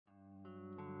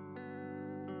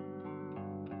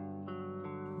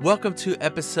Welcome to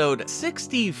episode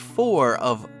 64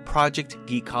 of Project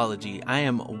Geekology. I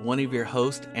am one of your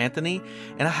hosts, Anthony,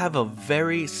 and I have a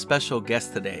very special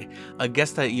guest today. A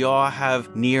guest that y'all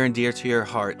have near and dear to your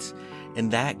hearts.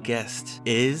 And that guest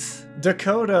is...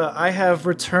 Dakota. I have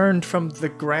returned from the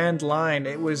Grand Line.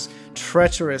 It was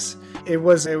treacherous. It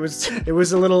was a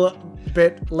little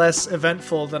bit less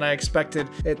eventful than I expected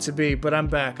it to be, but I'm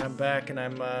back, and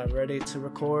I'm ready to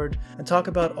record and talk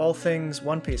about all things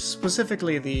One Piece,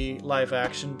 specifically the live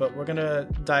action, but we're gonna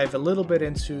dive a little bit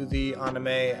into the anime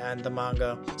and the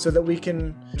manga so that we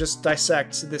can just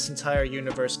dissect this entire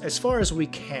universe as far as we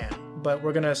can. But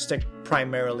we're going to stick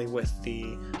primarily with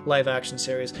the live action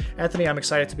series. Anthony, I'm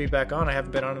excited to be back on. I haven't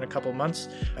been on in a couple months.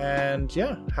 And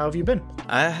yeah, how have you been?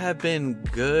 I have been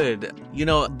good. You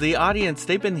know, the audience,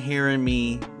 they've been hearing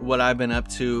me, what I've been up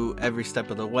to every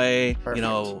step of the way. Perfect. You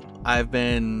know, I've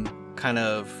been kind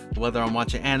of, whether I'm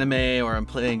watching anime or I'm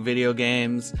playing video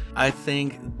games, I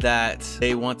think that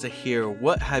they want to hear,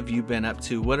 what have you been up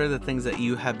to? What are the things that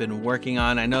you have been working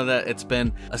on? I know that it's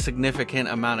been a significant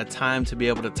amount of time to be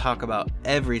able to talk about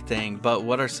everything, but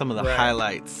what are some of the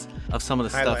highlights of some of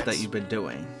the stuff that you've been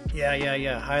doing?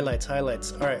 Yeah. Highlights.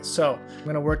 All right, so I'm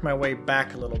going to work my way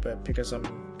back a little bit because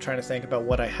I'm trying to think about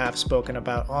what I have spoken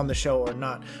about on the show or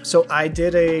not. So I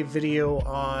did a video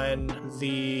on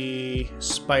the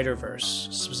Spider-Verse,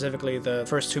 specifically the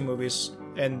first two movies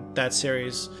in that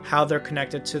series, how they're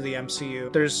connected to the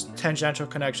MCU. There's tangential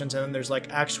connections and then there's like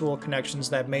actual connections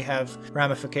that may have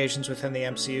ramifications within the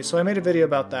MCU. So I made a video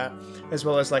about that, as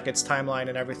well as like its timeline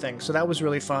and everything. So that was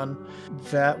really fun.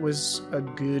 That was a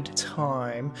good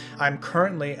time. I'm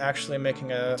currently actually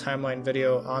making a timeline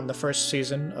video on the first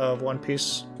season of One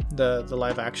Piece, the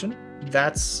live action.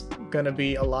 That's gonna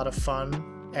be a lot of fun.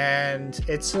 And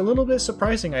it's a little bit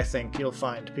surprising, I think, you'll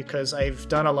find, because I've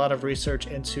done a lot of research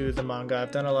into the manga.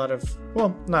 I've done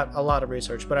not a lot of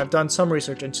research, but I've done some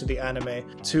research into the anime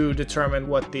to determine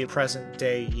what the present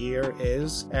day year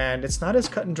is. And it's not as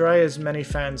cut and dry as many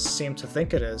fans seem to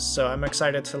think it is. So I'm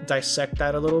excited to dissect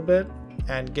that a little bit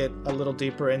and get a little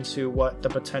deeper into what the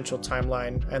potential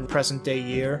timeline and present day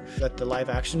year that the live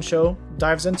action show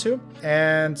dives into.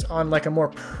 And on like a more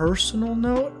personal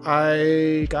note,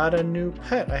 I got a new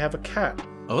pet. I have a cat.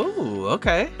 Oh,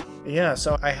 okay. Yeah,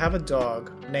 so I have a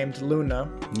dog named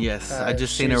Luna. Yes, I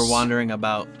just seen her wandering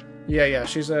about. Yeah,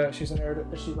 she's an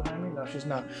Airedale. Is she behind me? No, she's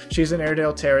not. She's an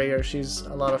Airedale Terrier. She's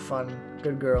a lot of fun.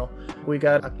 Good girl. We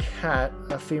got a cat,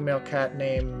 a female cat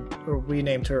we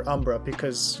named her Umbra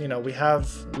because, you know, we have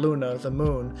Luna, the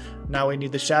moon. Now we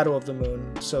need the shadow of the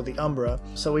moon, so the Umbra.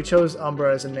 So we chose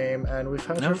Umbra as a name, and we've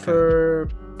had her for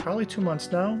probably 2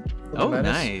 months now. Oh,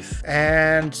 nice.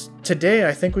 And today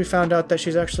I think we found out that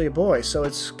she's actually a boy, so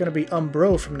it's going to be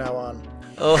Umbro from now on.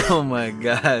 Oh my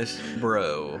gosh,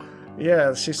 bro.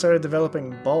 Yeah, she started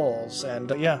developing balls,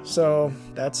 and so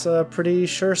that's a pretty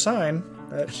sure sign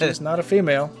that she's not a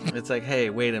female. It's like, hey,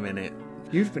 wait a minute.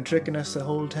 You've been tricking us the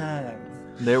whole time.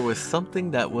 There was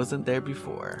something that wasn't there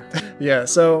before. Yeah,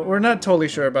 so we're not totally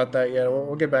sure about that yet.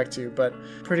 We'll get back to you, but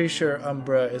pretty sure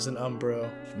Umbra is an Umbro.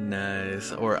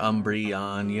 Nice. Or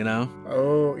Umbreon, you know?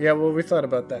 Oh, yeah, well, we thought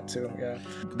about that too, yeah.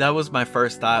 That was my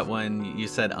first thought when you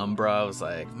said Umbra. I was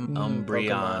like, Umbreon.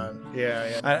 Pokemon.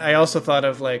 Yeah. I also thought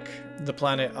of like the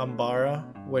planet Umbara,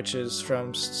 which is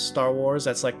from Star Wars.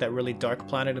 That's like that really dark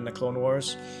planet in the Clone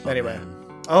Wars. Anyway.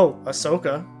 Oh,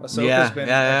 Ahsoka. Ahsoka's been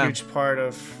a huge part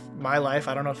of my life.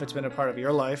 I don't know if it's been a part of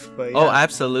your life, but yeah. Oh,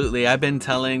 absolutely. I've been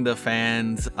telling the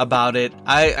fans about it.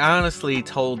 I honestly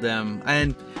told them,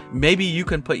 and maybe you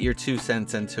can put your 2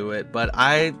 cents into it, but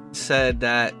I said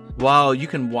that while you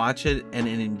can watch it and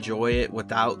enjoy it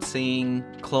without seeing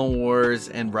Clone Wars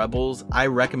and Rebels, I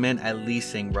recommend at least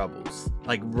seeing Rebels.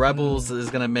 Like, Rebels is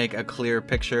going to make a clear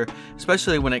picture,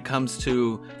 especially when it comes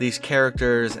to these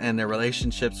characters and their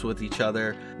relationships with each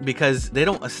other, because they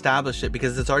don't establish it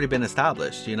because it's already been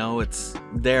established, you know, it's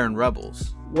there in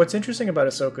Rebels. What's interesting about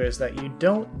Ahsoka is that you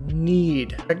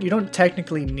don't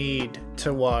technically need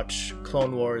to watch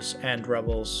Clone Wars and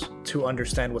Rebels to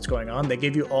understand what's going on. They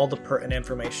give you all the pertinent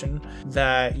information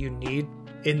that you need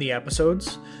in the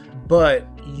episodes, but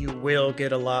you will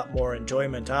get a lot more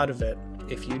enjoyment out of it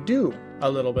if you do a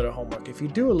little bit of homework, if you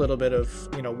do a little bit of,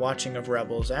 you know, watching of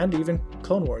Rebels and even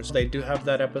Clone Wars. They do have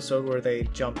that episode where they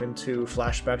jump into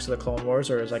flashbacks of the Clone Wars,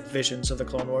 or like visions of the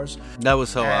Clone Wars. That was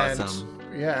so awesome.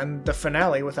 Yeah, and the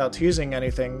finale, without teasing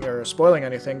anything or spoiling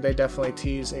anything, they definitely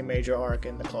tease a major arc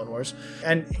in the Clone Wars.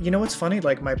 And you know what's funny?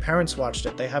 Like, my parents watched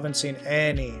it. They haven't seen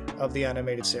any of the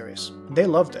animated series. They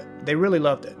loved it. They really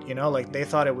loved it. You know, like, they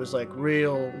thought it was like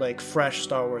real, like, fresh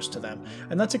Star Wars to them.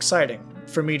 And that's exciting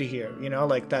for me to hear, you know,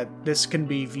 like that this can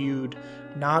be viewed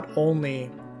not only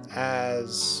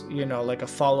as, you know, like a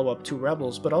follow-up to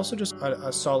Rebels, but also just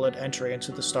a solid entry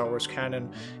into the Star Wars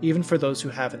canon, even for those who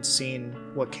haven't seen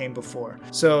what came before.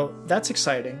 So that's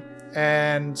exciting.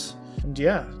 And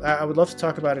yeah, I would love to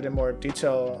talk about it in more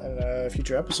detail in a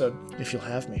future episode, if you'll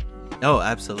have me. Oh,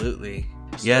 absolutely.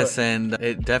 Yes, and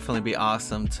it'd definitely be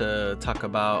awesome to talk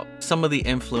about some of the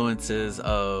influences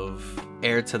of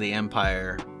Heir to the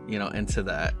Empire, you know, into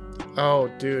that. Oh,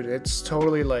 dude, it's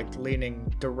totally like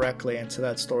leaning directly into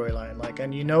that storyline. Like,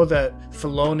 and you know that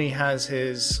Filoni has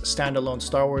his standalone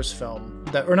Star Wars film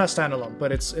that, or not standalone,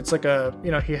 but it's like a,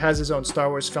 you know, he has his own Star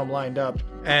Wars film lined up,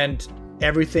 and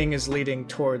everything is leading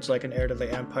towards like an Heir to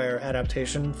the Empire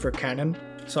adaptation for canon.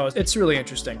 So it's really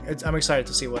interesting. I'm excited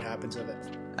to see what happens of it.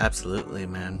 Absolutely,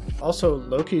 man. Also,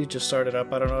 Loki just started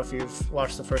up. I don't know if you've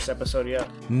watched the first episode yet.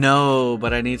 No,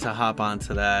 but I need to hop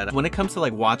onto that. When it comes to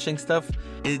like watching stuff,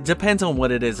 it depends on what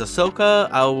it is.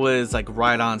 Ahsoka, I was like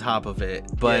right on top of it.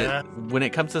 But when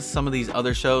it comes to some of these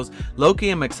other shows, Loki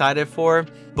I'm excited for,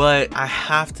 but I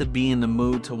have to be in the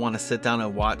mood to want to sit down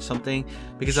and watch something,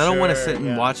 because I don't want to sit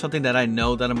and watch something that I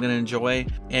know that I'm going to enjoy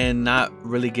and not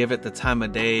really give it the time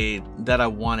of day that I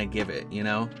want to give it, you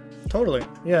know? Totally.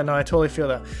 Yeah, no, I totally feel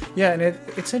that. Yeah, and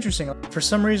it's interesting. For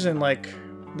some reason, like,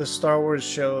 the Star Wars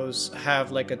shows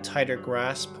have like a tighter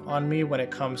grasp on me when it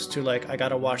comes to like, I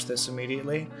gotta watch this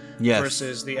immediately. Yes.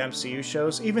 Versus the MCU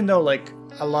shows. Even though like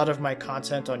a lot of my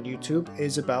content on YouTube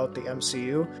is about the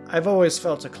MCU, I've always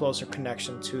felt a closer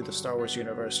connection to the Star Wars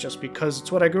universe just because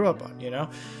it's what I grew up on, you know?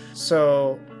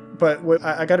 So, but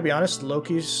I gotta be honest,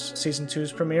 Loki's season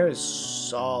 2's premiere is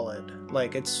solid.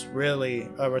 Like, it's really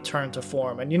a return to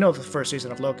form. And you know the first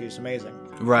season of Loki is amazing.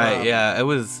 Right, yeah. It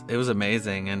was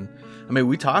amazing. And I mean,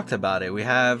 we talked about it. We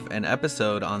have an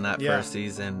episode on that first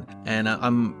season. And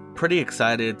I'm pretty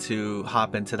excited to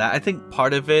hop into that. I think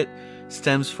part of it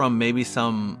stems from maybe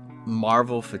some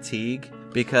Marvel fatigue,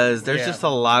 because there's just a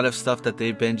lot of stuff that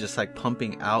they've been just like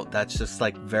pumping out that's just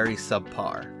like very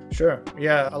subpar. Sure.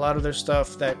 Yeah, a lot of their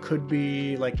stuff that could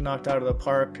be like knocked out of the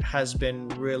park has been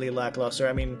really lackluster.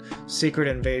 I mean, Secret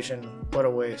Invasion, what a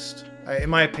waste. In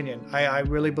my opinion, I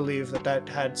really believe that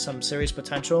had some serious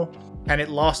potential, and it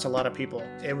lost a lot of people.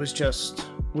 It was just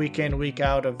week in, week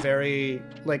out, a very,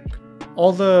 like,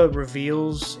 all the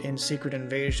reveals in Secret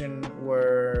Invasion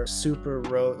were super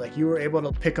rote. Like, you were able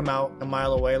to pick them out a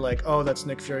mile away, like, oh, that's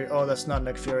Nick Fury, oh, that's not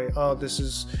Nick Fury, oh, this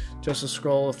is just a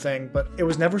Skrull thing. But it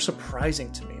was never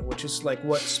surprising to me, which is like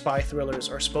what spy thrillers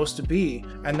are supposed to be.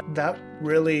 And that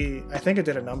really, I think it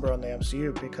did a number on the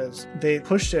MCU, because they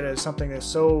pushed it as something that's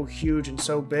so huge and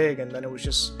so big, and then it was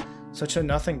just such a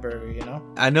nothing burger, you know?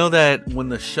 I know that when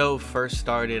the show first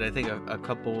started, I think a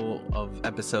couple of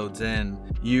episodes in,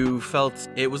 you felt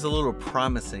it was a little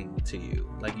promising to you.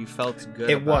 Like, you felt good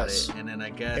about it. And then I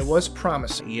guess it was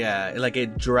promising. Yeah, like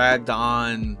it dragged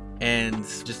on, and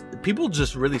just people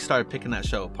just really started picking that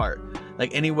show apart.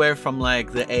 Like, anywhere from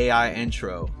like the AI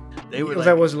intro, they were like,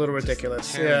 that was a little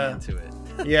ridiculous. Yeah. Into it.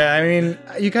 Yeah, I mean,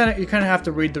 you kind of have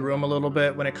to read the room a little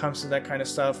bit when it comes to that kind of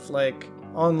stuff. Like,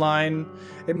 online,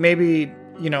 it may be,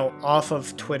 you know, off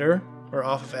of Twitter or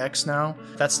off of X now.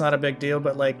 That's not a big deal,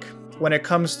 but like when it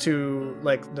comes to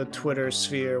like the Twitter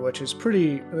sphere, which is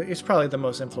it's probably the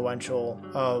most influential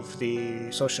of the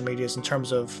social medias in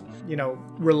terms of, you know,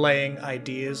 relaying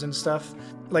ideas and stuff.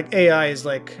 Like, AI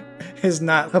is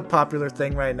not a popular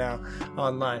thing right now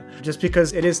online, just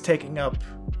because it is taking up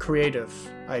creative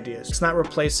ideas. It's not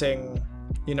replacing,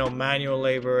 you know, manual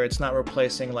labor. It's not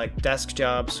replacing like desk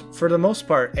jobs. For the most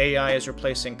part, AI is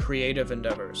replacing creative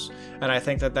endeavors. And I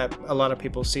think that a lot of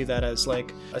people see that as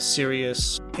like a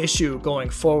serious issue going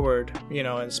forward, you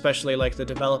know, and especially like the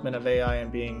development of AI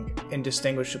and being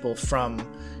indistinguishable from,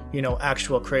 you know,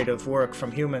 actual creative work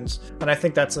from humans. And I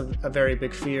think that's a very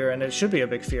big fear, and it should be a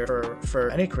big fear for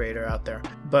any creator out there.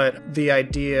 But the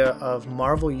idea of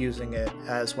Marvel using it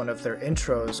as one of their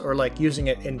intros, or like using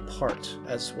it in part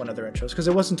as one of their intros, because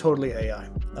it wasn't totally AI.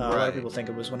 A lot of people think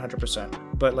it was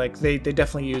 100%. But like they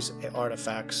definitely use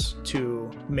artifacts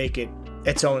to make it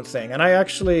its own thing. And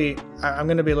I'm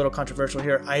going to be a little controversial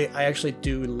here. I actually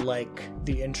do like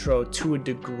the intro to a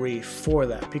degree for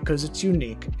that, because it's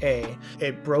unique.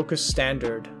 It broke a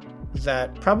standard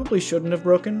that probably shouldn't have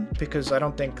broken, because I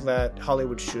don't think that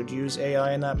Hollywood should use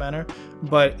AI in that manner,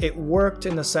 but it worked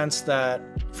in the sense that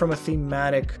from a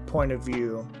thematic point of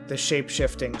view, the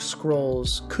shape-shifting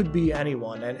Skrulls could be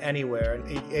anyone and anywhere,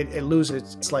 and it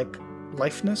loses its like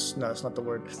lifeness. No, it's not the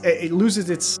word. It loses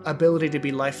its ability to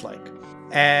be lifelike.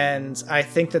 And I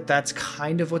think that that's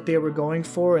kind of what they were going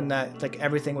for, and that like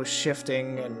everything was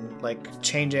shifting and like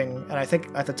changing. And I think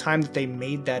at the time that they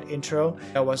made that intro,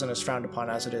 it wasn't as frowned upon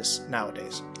as it is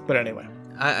nowadays. But anyway.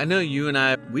 I know you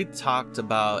and we talked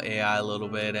about AI a little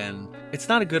bit, and it's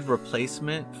not a good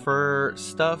replacement for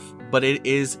stuff, but it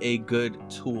is a good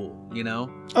tool, you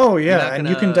know? Oh, yeah, and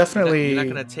you can definitely... You're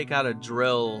not going to take out a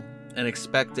drill and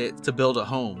expect it to build a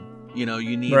home. You know,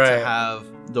 you need Right. to have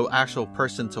the actual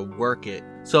person to work it.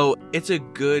 So it's a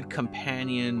good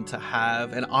companion to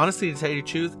have. And honestly, to tell you the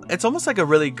truth, it's almost like a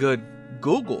really good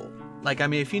Google. Like, I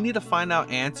mean, if you need to find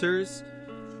out answers,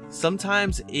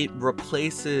 sometimes it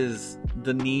replaces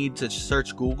the need to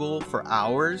search Google for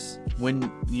hours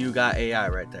when you got AI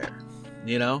right there,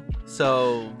 you know?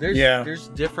 So there's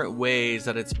different ways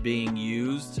that it's being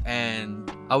used, and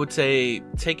I would say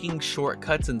taking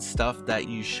shortcuts and stuff that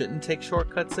you shouldn't take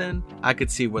shortcuts in, I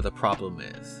could see where the problem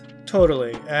is.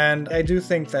 Totally. And I do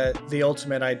think that the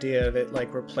ultimate idea of it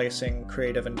like replacing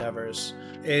creative endeavors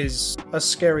is a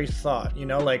scary thought, you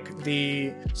know, like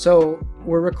so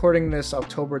we're recording this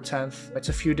October 10th. It's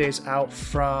a few days out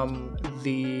from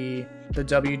the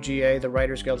WGA, the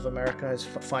Writers Guild of America, has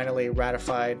finally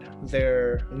ratified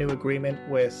their new agreement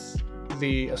with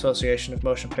the Association of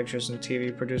Motion Pictures and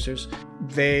TV Producers.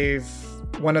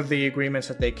 One of the agreements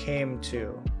that they came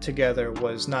to together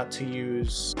was not to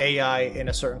use AI in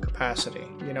a certain capacity,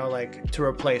 you know, like to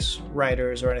replace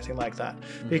writers or anything like that.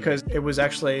 Because it was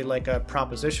actually like a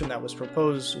proposition that was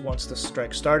proposed once the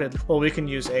strike started. Well, we can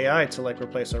use AI to like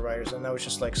replace our writers. And that was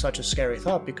just like such a scary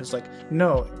thought, because like,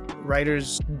 no,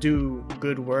 writers do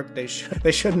good work. They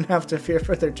shouldn't have to fear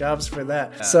for their jobs for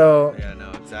that. Yeah,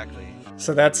 no, exactly.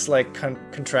 So that's like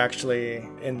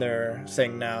contractually in their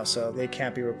thing now, so they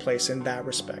can't be replaced in that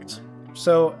respect.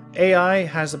 So AI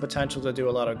has the potential to do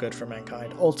a lot of good for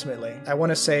mankind. Ultimately, I want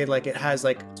to say like it has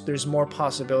like there's more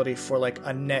possibility for like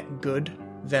a net good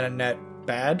than a net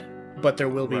bad, but there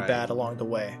will be bad along the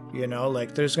way. You know,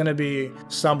 like there's going to be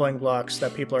stumbling blocks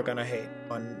that people are going to hate,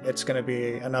 and it's going to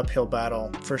be an uphill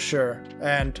battle for sure.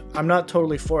 And I'm not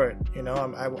totally for it. You know,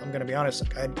 I'm going to be honest.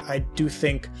 Like, I do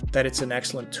think that it's an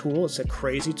excellent tool. It's a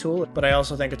crazy tool, but I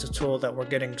also think it's a tool that we're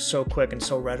getting so quick and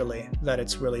so readily that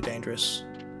it's really dangerous,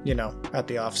 you know, at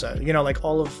the offset. You know, like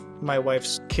all of my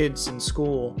wife's kids in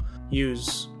school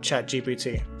use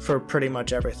ChatGPT for pretty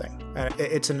much everything. And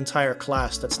it's an entire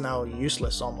class that's now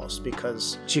useless almost,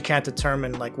 because she can't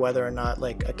determine like whether or not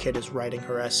like a kid is writing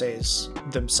her essays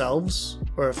themselves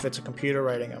or if it's a computer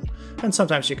writing them. And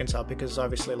sometimes she can tell, because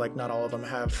obviously like not all of them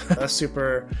have a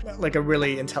super like a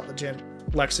really intelligent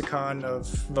lexicon of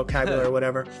vocabulary or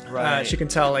whatever. Right. She can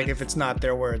tell like if it's not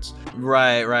their words.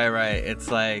 Right.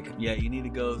 It's like, yeah, you need to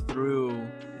go through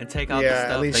and take out the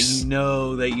stuff that you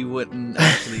know that you wouldn't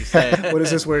actually say. What does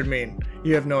this word mean?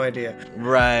 You have no idea.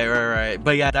 Right.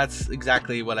 But yeah, that's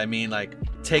exactly what I mean. Like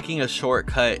taking a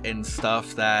shortcut in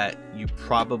stuff that you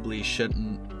probably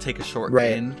shouldn't take a shortcut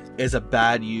in is a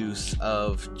bad use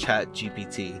of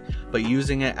ChatGPT. But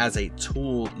using it as a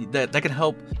tool that can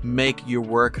help make your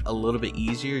work a little bit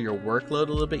easier, your workload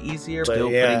a little bit easier, still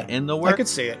putting in the work. I could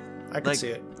see it. I could see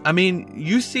it. I mean,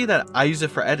 you see that I use it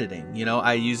for editing. You know,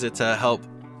 I use it to help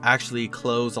actually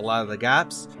close a lot of the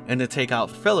gaps and to take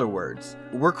out filler words.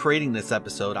 We're creating this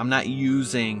episode. I'm not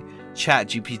using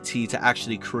ChatGPT to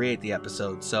actually create the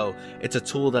episode. So it's a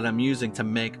tool that I'm using to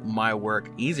make my work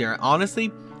easier.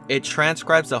 Honestly, it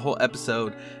transcribes the whole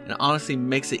episode and honestly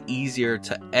makes it easier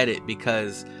to edit,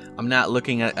 because I'm not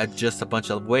looking at just a bunch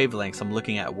of wavelengths. I'm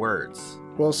looking at words.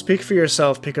 Well, speak for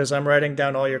yourself, because I'm writing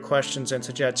down all your questions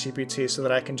into ChatGPT so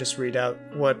that I can just read out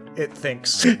what it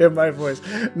thinks in my voice.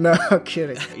 No,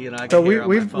 kidding. You know, I can so hear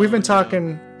we've been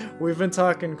talking. We've been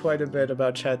talking quite a bit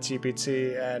about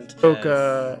ChatGPT and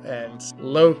Oka and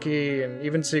Loki and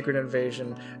even Secret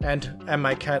Invasion and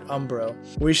my cat Umbro.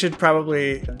 We should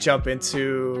probably jump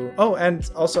into... Oh, and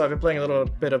also I've been playing a little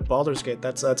bit of Baldur's Gate.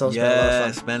 That's also been a lot of fun.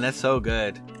 Yes, man, that's so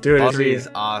good. Dude, Baldur's Gate is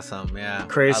awesome, yeah.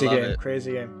 Crazy I love game, it.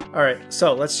 crazy game. All right,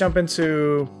 so let's jump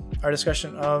into our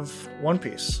discussion of One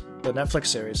Piece, the Netflix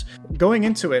series. Going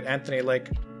into it, Anthony, like,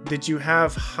 did you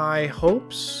have high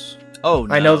hopes? Oh,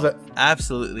 no. I know that.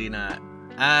 Absolutely not.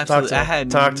 Absolutely. I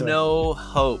had no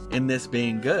hope in this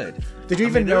being good. Did you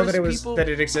even know that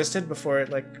it existed before it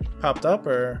like popped up,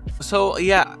 or? So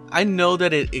yeah, I know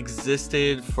that it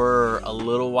existed for a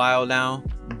little while now,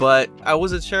 but I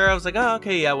wasn't sure. I was like, oh,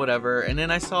 okay, yeah, whatever. And then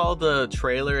I saw the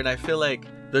trailer, and I feel like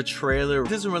the trailer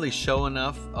doesn't really show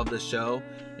enough of the show,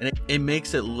 and it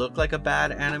makes it look like a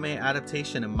bad anime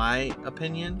adaptation, in my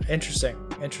opinion. Interesting.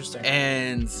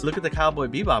 And look at the Cowboy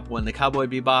Bebop one. The Cowboy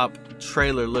Bebop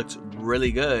trailer looked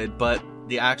really good, but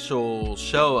the actual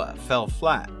show fell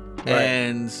flat. Right.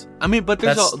 And I mean, but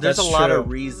there's That's a lot true. of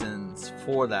reasons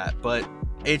for that, but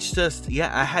it's just,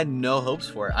 yeah, I had no hopes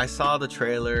for it. I saw the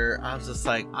trailer, I was just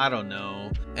like, I don't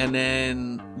know. And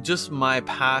then just my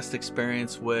past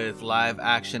experience with live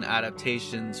action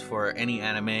adaptations for any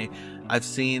anime, I've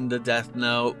seen the Death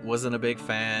Note, wasn't a big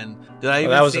fan.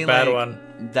 That was a bad one.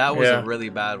 That was Yeah. a really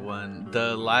bad one.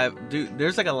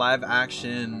 There's like a live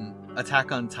action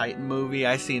Attack on Titan movie.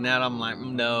 I seen that, I'm like,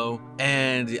 no.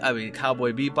 And I mean,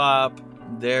 Cowboy Bebop.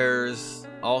 There's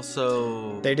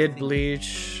also, They did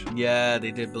Bleach. yeah,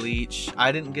 they did Bleach.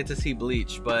 I didn't get to see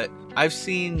Bleach, but I've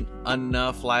seen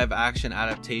enough live action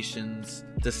adaptations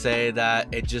to say that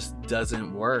it just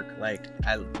doesn't work. Like,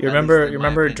 You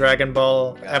remember Dragon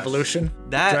Ball Evolution?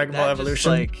 Dragon Ball just,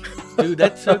 Evolution? like, dude,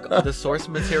 that took the source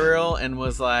material and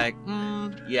was like,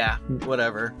 yeah,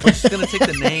 whatever. We're just gonna take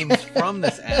the names from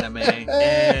this anime,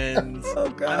 and Oh,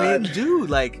 God. I mean, dude,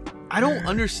 like, I don't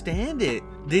understand it.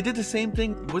 They did the same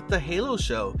thing with the Halo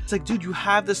show. It's like, dude, you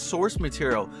have the source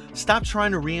material. Stop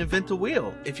trying to reinvent the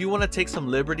wheel. If you want to take some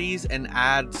liberties and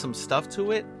add some stuff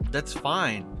to it, that's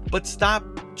fine. But stop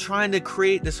trying to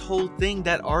create this whole thing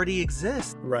that already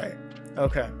exists. Right.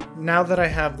 Okay. Now that I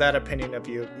have that opinion of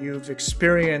you, you've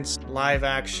experienced live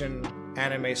action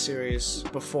anime series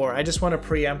before. I just want to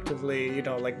preemptively,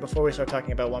 like before we start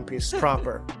talking about One Piece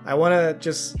proper, I want to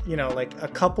just, like a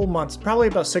couple months, probably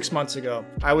about 6 months ago,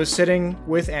 I was sitting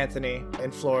with Anthony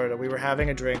in Florida. We were having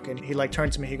a drink and he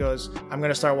turned to me, he goes, I'm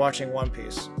going to start watching One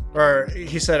Piece. Or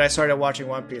he said, I started watching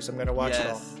One Piece. I'm going to watch it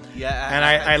all. Yeah. And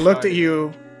I looked at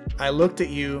you. I looked at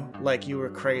you like you were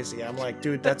crazy. I'm like,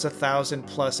 dude, that's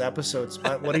 1,000+ episodes.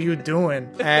 What are you doing?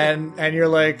 And you're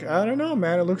like, I don't know,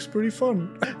 man. It looks pretty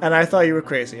fun. And I thought you were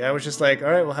crazy. I was just like, all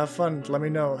right, well, have fun. Let me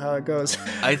know how it goes.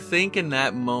 I think in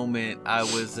that moment I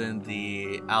was in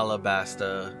the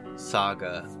Alabasta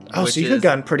saga. Oh, so you had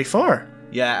gotten pretty far.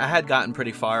 Yeah, I had gotten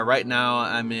pretty far. Right now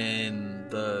I'm in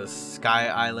the Sky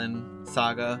Island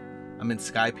saga. I'm in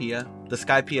Skypiea. The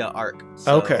Skypiea arc.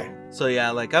 Okay. So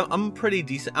yeah, like I'm pretty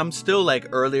decent. I'm still like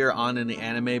earlier on in the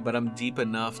anime, but I'm deep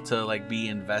enough to like be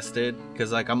invested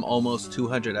because like I'm almost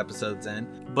 200 episodes in.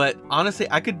 But honestly,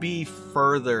 I could be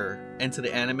further into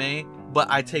the anime,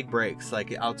 but I take breaks.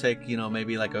 Like I'll take,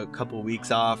 maybe like a couple weeks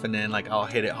off and then like I'll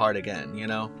hit it hard again,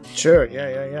 Sure,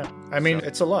 yeah. I mean,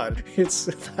 It's a lot. It's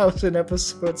 1,000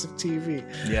 episodes of TV.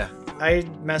 Yeah. I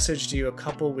messaged you a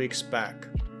couple weeks back.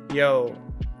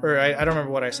 Or I don't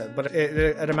remember what I said, but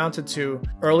it amounted to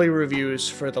early reviews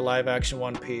for the live action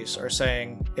One Piece are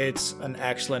saying it's an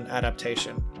excellent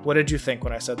adaptation. What did you think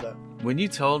when I said that? When you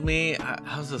told me,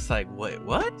 I was just like, wait,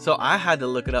 what? So I had to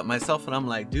look it up myself and I'm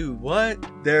like, dude, what?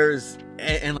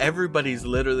 And everybody's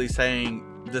literally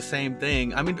saying the same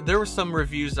thing. I mean, there were some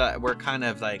reviews that were kind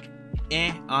of like,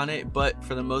 on it, but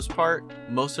for the most part,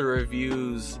 most of the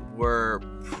reviews were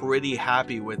pretty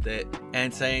happy with it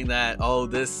and saying that, oh,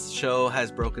 this show has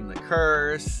broken the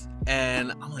curse.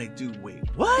 And I'm like, dude, wait,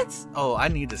 what? Oh, I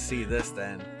need to see this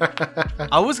then.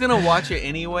 I was gonna watch it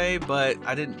anyway, but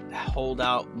I didn't hold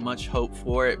out much hope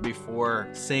for it before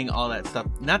seeing all that stuff.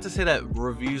 Not to say that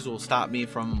reviews will stop me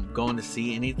from going to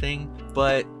see anything,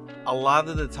 but a lot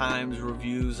of the times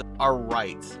reviews are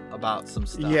right about some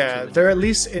stuff. Yeah, they're at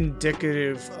least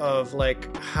indicative of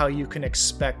like how you can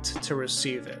expect to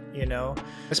receive it,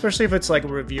 especially if it's like a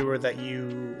reviewer that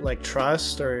you like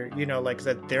trust or like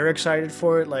that they're excited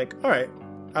for it. Like, all right,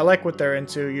 I like what they're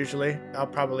into usually. I'll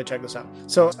probably check this out.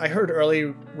 So I heard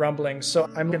early rumblings. So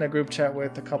I'm in a group chat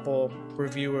with a couple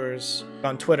reviewers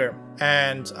on Twitter,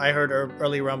 and I heard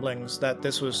early rumblings that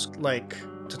this was like,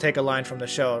 to take a line from the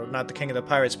show, not the King of the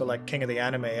Pirates, but like King of the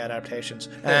Anime adaptations.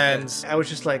 And I was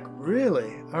just like, really?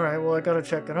 All right, well, I gotta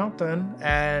check it out then.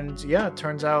 And yeah, it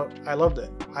turns out I loved it.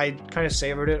 I kind of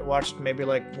savored it, watched maybe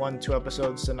like 1-2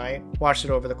 episodes tonight, watched it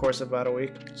over the course of about a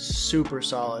week. Super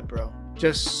solid, bro.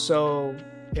 Just so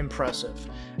impressive.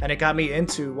 And it got me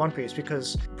into One Piece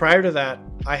because prior to that,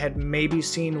 I had maybe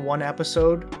seen one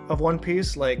episode of One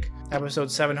Piece, like episode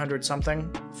 700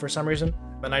 something for some reason.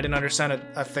 And I didn't understand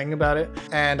a thing about it,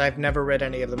 and I've never read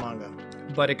any of the manga.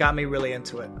 But it got me really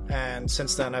into it, and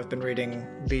since then I've been reading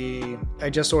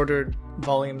I just ordered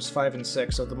volumes 5 and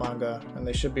 6 of the manga, and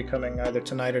they should be coming either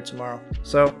tonight or tomorrow.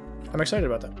 So I'm excited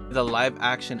about that. The live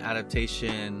action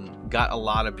adaptation got a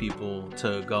lot of people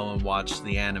to go and watch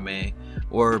the anime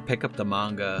or pick up the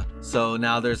manga. So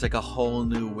now there's like a whole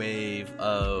new wave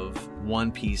of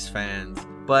One Piece fans.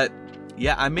 But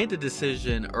yeah, I made the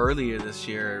decision earlier this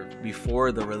year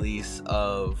before the release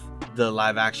of the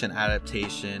live action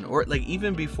adaptation, or like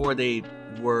even before they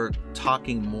were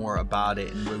talking more about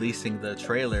it and releasing the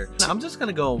trailer, I'm just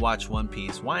gonna go and watch One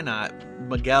Piece. Why not?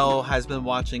 Miguel has been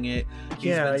watching it.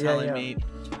 He's been telling me.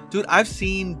 Dude, I've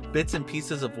seen bits and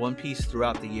pieces of One Piece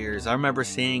throughout the years. I remember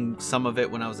seeing some of it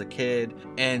when I was a kid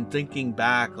and thinking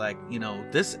back, like, you know,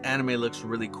 this anime looks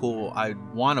really cool. I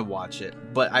want to watch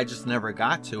it, but I just never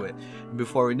got to it.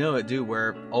 Before we knew it, dude,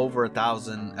 we're over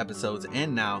 1,000 episodes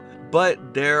in now.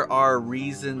 But there are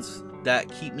reasons that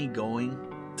keep me going.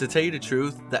 To tell you the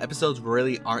truth, the episodes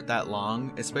really aren't that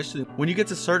long, especially when you get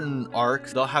to certain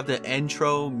arcs. They'll have the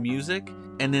intro music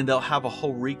and then they'll have a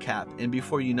whole recap, and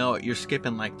before you know it, you're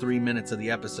skipping like 3 minutes of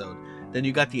the episode. Then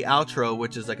you got the outro,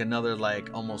 which is like another like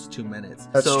almost 2 minutes.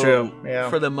 That's true. Yeah.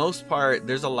 For the most part,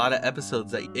 there's a lot of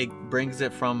episodes that it brings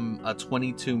it from a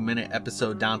 22-minute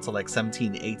episode down to like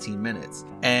 17, 18 minutes.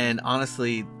 And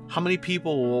honestly, how many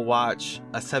people will watch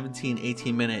a 17,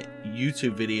 18-minute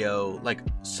YouTube video, like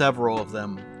several of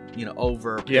them, you know,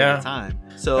 over a period of time?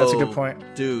 So that's a good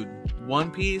point. Dude, One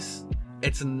Piece,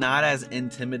 it's not as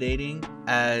intimidating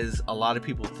as a lot of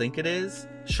people think it is.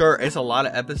 Sure, it's a lot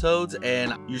of episodes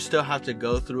and you still have to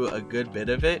go through a good bit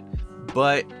of it,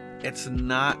 but it's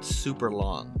not super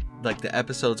long. Like, the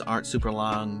episodes aren't super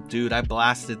long. Dude, I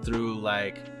blasted through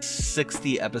like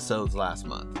 60 episodes last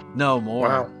month. No,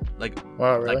 more.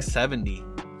 Wow. Really? Like 70.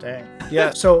 Dang.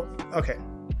 Yeah, so, okay.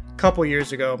 Couple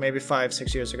years ago, maybe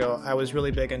 5-6 years ago, I was really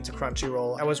big into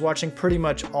Crunchyroll. I was watching pretty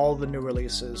much all the new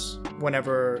releases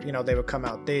whenever, you know, they would come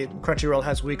out. Crunchyroll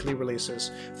has weekly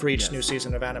releases for each new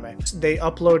season of anime. They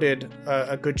uploaded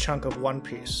a good chunk of One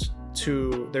Piece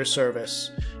to their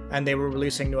service, and they were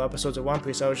releasing new episodes of One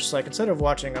Piece. I was just like, instead of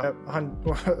watching it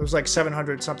was like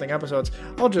 700 something episodes,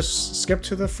 I'll just skip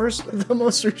to the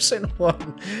most recent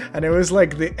one. And it was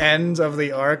like the end of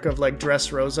the arc of like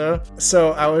Dressrosa.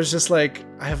 So I was just like,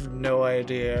 I have no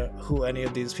idea who any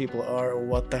of these people are or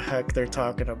what the heck they're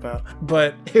talking about.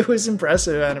 But it was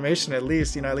impressive animation, at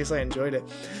least, you know, at least I enjoyed it.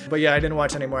 But yeah, I didn't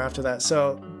watch any more after that.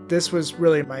 So this was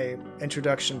really my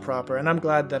introduction proper, and I'm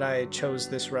glad that I chose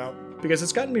this route, because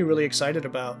it's gotten me really excited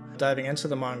about diving into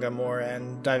the manga more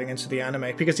and diving into the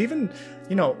anime. Because even,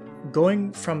 you know,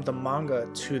 going from the manga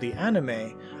to the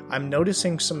anime, I'm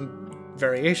noticing some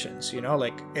variations, you know,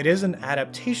 like it is an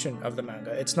adaptation of the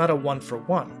manga. It's not a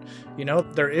one-for-one, you know,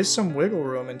 there is some wiggle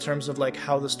room in terms of like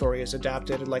how the story is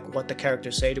adapted, like what the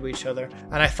characters say to each other.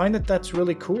 And I find that that's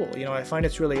really cool. You know, I find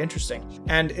it's really interesting.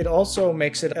 And it also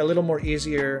makes it a little more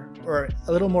easier or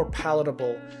a little more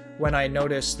palatable when I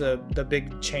notice the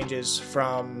big changes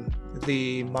from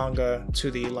the manga to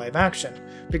the live action,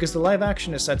 because the live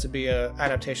action is said to be an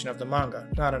adaptation of the manga,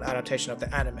 not an adaptation of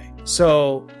the anime.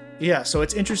 So yeah, so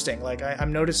it's interesting. Like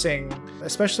I'm noticing,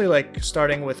 especially like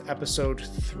starting with episode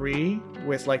 3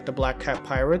 with like the Black Cat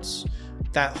Pirates,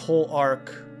 that whole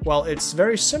arc, while it's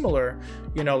very similar,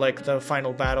 you know, like the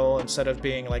final battle, instead of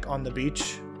being like on the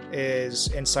beach, is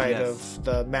inside of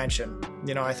the mansion.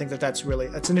 You know, I think that's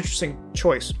an interesting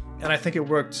choice. And I think it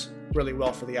worked really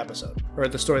well for the episode, or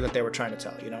the story that they were trying to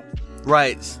tell, you know?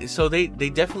 Right. So they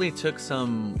definitely took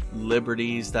some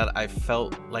liberties that I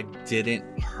felt like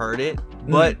didn't hurt it.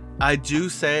 But I do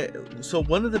say, so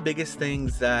one of the biggest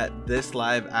things that this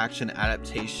live action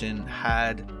adaptation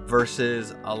had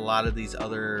versus a lot of these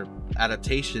other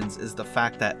adaptations is the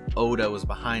fact that Oda was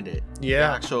behind it. Yeah.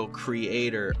 The actual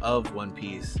creator of One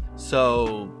Piece.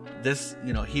 So this,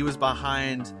 you know, he was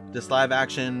behind this live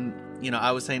action. You know,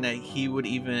 I was saying that he would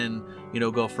even, you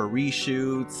know, go for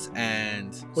reshoots,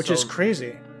 and which is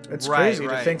crazy. It's crazy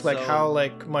to think like how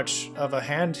like much of a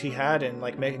hand he had in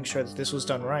like making sure that this was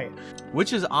done right.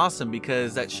 Which is awesome,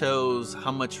 because that shows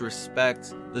how much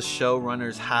respect the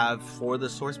showrunners have for the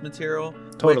source material.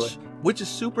 Totally. Which is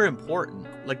super important.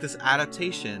 Like, this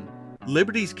adaptation,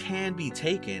 liberties can be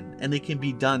taken and they can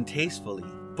be done tastefully,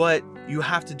 but you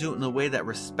have to do it in a way that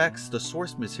respects the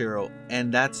source material,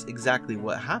 and that's exactly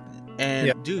what happened.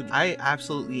 And dude, I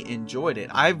absolutely enjoyed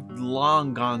it. I've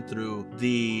long gone through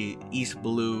the East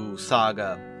Blue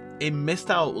saga. It missed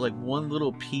out like one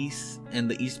little piece in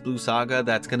the East Blue saga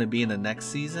that's going to be in the next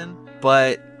season,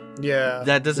 but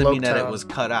that doesn't mean that it was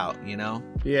cut out, you know?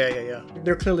 Yeah.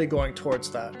 They're clearly going towards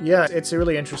that. Yeah, it's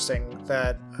really interesting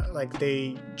that like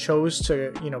they chose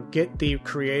to, you know, get the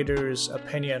creator's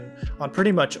opinion on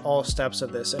pretty much all steps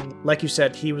of this. And like you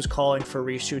said, he was calling for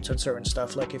reshoots on certain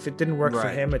stuff. Like if it didn't work for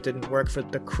him, it didn't work for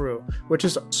the crew, which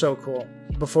is so cool.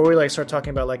 Before we like start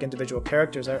talking about like individual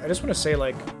characters, I just want to say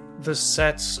like the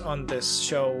sets on this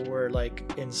show were like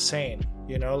insane.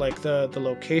 You know, like the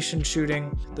location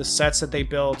shooting, the sets that they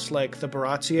built, like the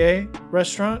Baratier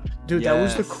restaurant. Dude, that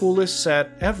was the coolest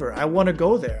set ever. I want to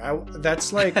go there.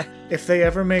 That's like, if they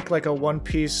ever make like a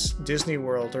one-piece Disney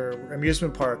World or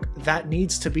amusement park, that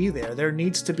needs to be there. There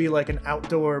needs to be like an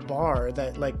outdoor bar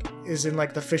that like is in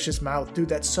like the fish's mouth. Dude,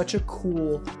 that's such a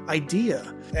cool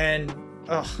idea. And,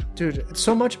 oh, dude, it's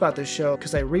so much about this show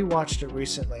because I rewatched it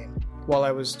recently while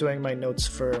I was doing my notes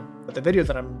for the video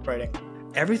that I'm writing.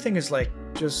 Everything is like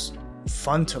just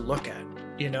fun to look at,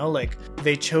 you know, like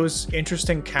they chose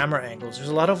interesting camera angles. There's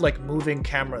a lot of like moving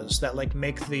cameras that like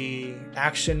make the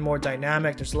action more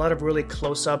dynamic. There's a lot of really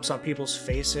close-ups on people's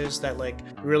faces that like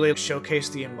really showcase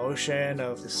the emotion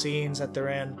of the scenes that they're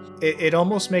in. It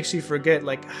almost makes you forget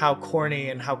like how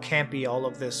corny and how campy all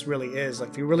of this really is.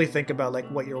 Like if you really think about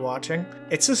like what you're watching,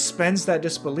 it suspends that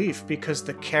disbelief because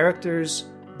the characters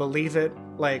believe it.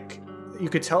 Like, you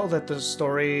could tell that the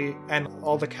story and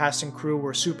all the cast and crew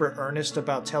were super earnest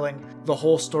about telling the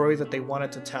whole story that they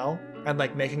wanted to tell and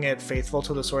like making it faithful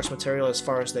to the source material as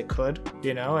far as they could,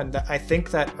 you know? And I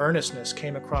think that earnestness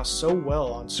came across so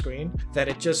well on screen that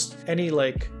it just, any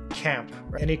like camp,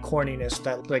 any corniness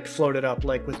that like floated up,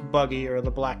 like with Buggy or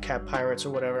the Black Cat Pirates or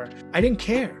whatever, I didn't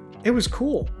care. It was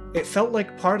cool. It felt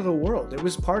like part of the world. It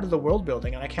was part of the world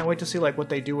building, and I can't wait to see like what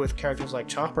they do with characters like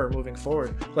Chopper moving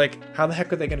forward. Like, how the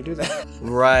heck are they going to do that?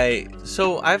 Right.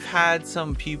 So I've had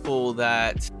some people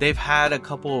that they've had a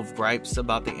couple of gripes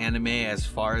about the anime as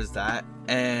far as that,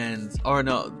 and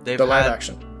they've the live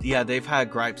action. Yeah, they've had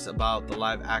gripes about the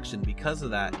live action because of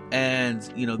that. And,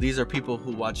 you know, these are people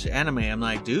who watch the anime. I'm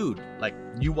like, dude, like,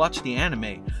 you watch the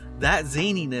anime. That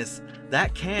zaniness,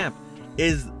 that camp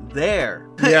is there.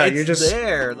 Yeah, it's you're just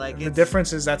there. Like, the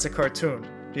difference is that's a cartoon.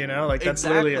 You know, like that's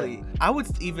exactly. literally. I would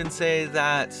even say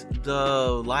that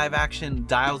the live action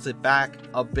dials it back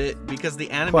a bit because the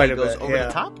anime goes over the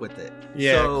top with it.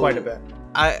 Yeah, so quite a bit.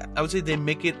 I would say they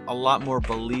make it a lot more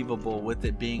believable with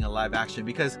it being a live action,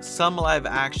 because some live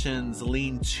actions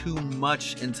lean too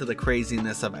much into the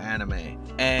craziness of anime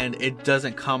and it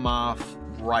doesn't come off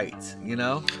right, you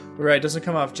know? Right, it doesn't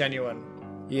come off genuine.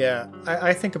 Yeah,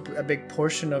 I think a big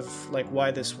portion of like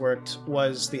why this worked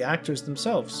was the actors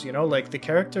themselves, you know, like the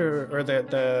character or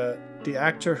the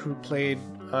actor who played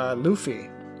Luffy,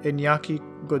 Iñaki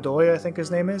Godoy, I think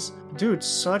his name is. Dude,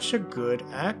 such a good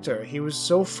actor. He was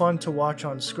so fun to watch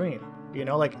on screen. You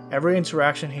know, like every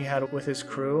interaction he had with his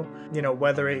crew, you know,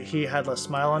 whether he had a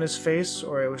smile on his face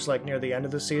or it was like near the end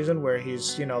of the season where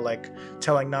he's, you know, like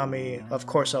telling Nami, of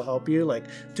course I'll help you. Like,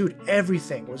 dude,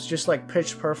 everything was just like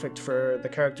pitch perfect for the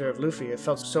character of Luffy. It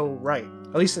felt so right.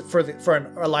 At least for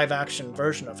a live action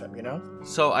version of him, you know?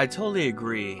 So I totally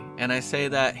agree. And I say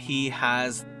that he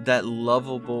has that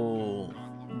lovable,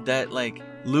 that like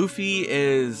Luffy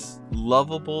is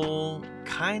lovable,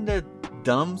 kind of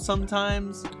dumb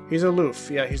sometimes. He's aloof.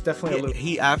 Yeah, he's definitely aloof.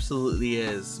 He absolutely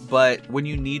is. But when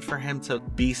you need for him to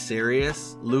be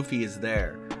serious, Luffy is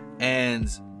there. And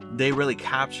they really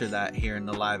capture that here in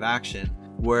the live action,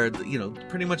 where, you know,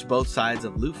 pretty much both sides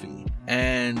of Luffy.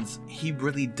 And he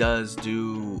really does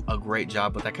do a great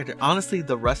job with that character. Honestly,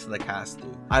 the rest of the cast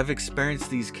do. I've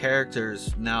experienced these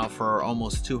characters now for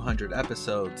almost 200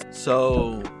 episodes.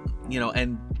 So, you know,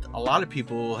 and a lot of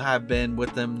people have been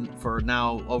with them for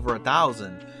now over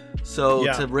 1,000. So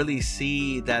to really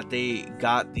see that they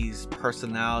got these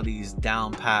personalities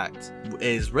down packed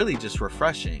is really just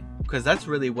refreshing, because that's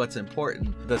really what's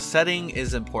important. The setting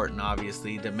is important,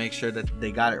 obviously, to make sure that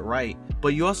they got it right, but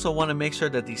you also want to make sure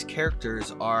that these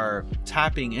characters are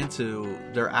tapping into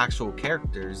their actual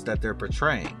characters that they're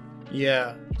portraying.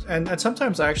 Yeah, and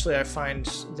sometimes actually I find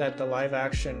that the live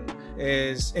action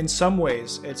is, in some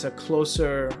ways, it's a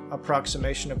closer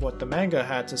approximation of what the manga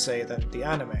had to say than the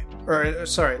anime. Or,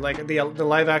 sorry, like the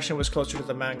live action was closer to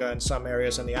the manga in some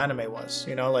areas than the anime was.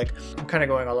 You know, like, I'm kind of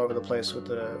going all over the place with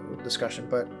the discussion,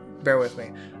 but bear with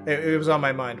me. It was on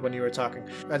my mind when you were talking.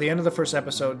 At the end of the first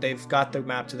episode, they've got the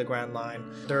map to the Grand Line.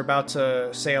 They're about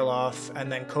to sail off, and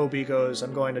then Kobe goes,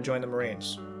 I'm going to join the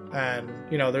Marines. And,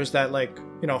 you know, there's that, like,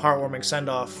 you know, heartwarming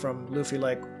send-off from Luffy,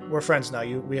 like, we're friends now,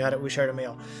 we shared a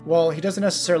meal. Well, he doesn't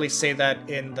necessarily say that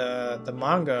in the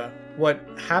manga. What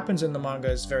happens in the manga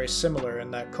is very similar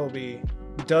in that Kobe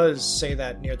does say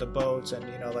that near the boat, and,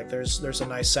 you know, like, there's a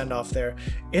nice send-off there.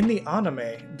 In the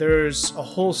anime, there's a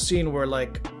whole scene where,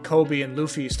 like, Kobe and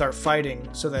Luffy start fighting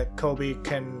so that Kobe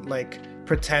can, like,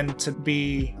 pretend to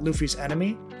be Luffy's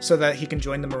enemy so that he can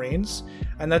join the Marines.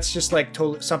 And that's just like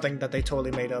something that they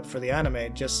totally made up for the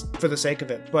anime just for the sake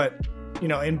of it. But, you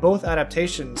know, in both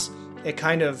adaptations, it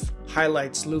kind of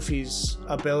highlights Luffy's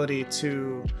ability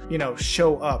to, you know,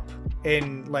 show up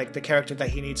in like the character that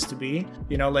he needs to be.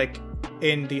 You know, like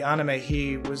in the anime,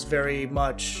 he was very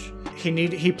much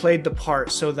he played the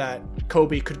part so that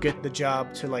Kobe could get the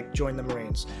job to like join the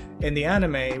Marines. In the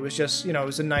anime, it was just, you know, it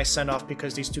was a nice send-off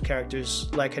because these two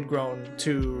characters like had grown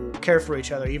to care for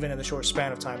each other even in the short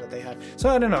span of time that they had. So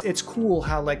I don't know, it's cool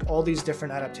how like all these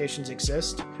different adaptations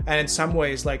exist, and in some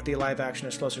ways like the live action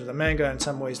is closer to the manga, in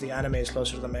some ways the anime is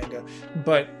closer to the manga,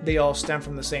 but they all stem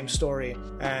from the same story.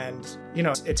 And you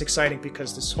know, it's exciting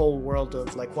because this whole world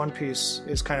of like One Piece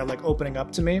is kind of like opening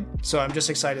up to me, so I'm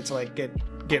just excited to like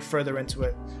get further into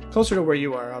it, closer to where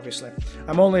you are. Obviously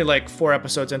I'm only like 4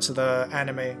 episodes into the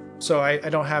anime, so I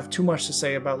don't have too much to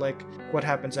say about like what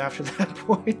happens after that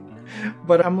point,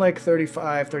 but I'm like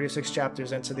 36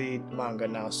 chapters into the manga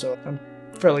now, so I'm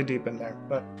fairly deep in there,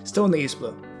 but still in the East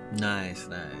Blue. Nice.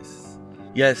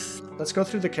 Yes. Let's go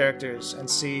through the characters and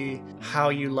see how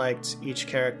you liked each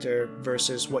character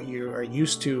versus what you are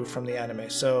used to from the anime.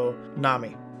 So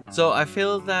Nami. So I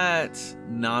feel that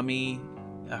Nami,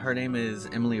 her name is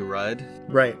Emily Rudd.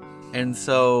 Right. And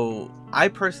so I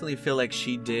personally feel like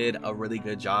she did a really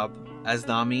good job as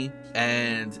Nami.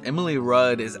 And Emily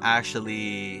Rudd is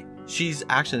she's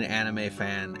actually an anime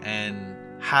fan and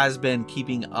has been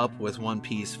keeping up with One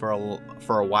Piece for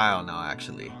a while now,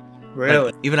 actually.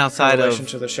 Really? Like, even outside in relation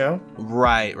to the show?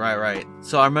 Right.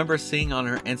 So I remember seeing on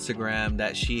her Instagram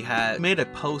that she had made a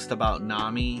post about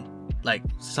Nami like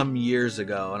some years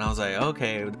ago, and I was like,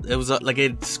 okay, it was like,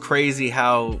 it's crazy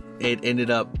how it ended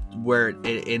up where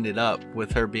it ended up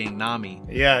with her being Nami.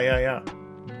 Yeah.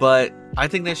 But I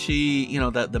think that she, you know,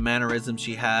 that the mannerism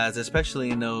she has, especially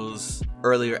in those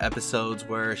earlier episodes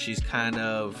where she's kind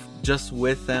of just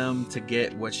with them to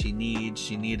get what she needs.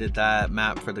 She needed that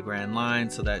map for the Grand Line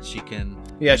so that she can...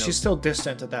 Yeah, she's still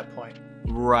distant at that point.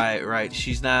 Right.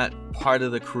 She's not part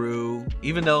of the crew,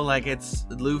 even though like it's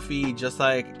Luffy, just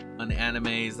like an anime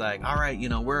is like, all right, you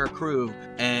know, we're a crew,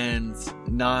 and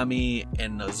Nami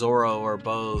and Zoro are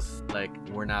both like,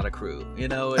 we're not a crew, you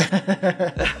know.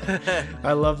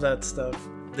 I love that stuff.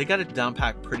 They got it down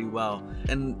packed pretty well.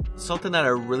 And something that I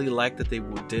really like that they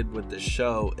did with the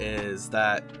show is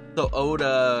that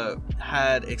Oda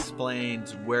had explained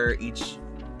where each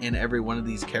and every one of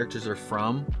these characters are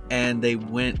from, and they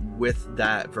went with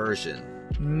that version.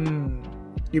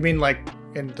 You mean like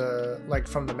in the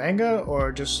from the manga,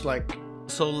 or just like...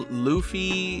 So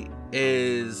Luffy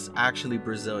is actually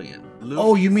Brazilian.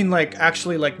 Oh, you mean like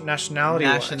actually like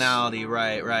nationality?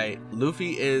 Right.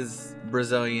 Luffy is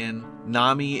Brazilian.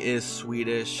 Nami is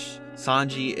Swedish.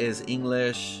 Sanji is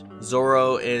English.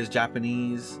 Zoro is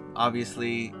Japanese.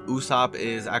 Obviously, Usopp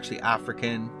is actually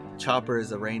African. Chopper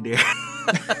is a reindeer.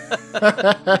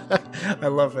 I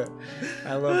love it.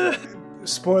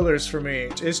 Spoilers for me.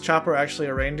 Is Chopper actually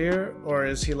a reindeer, or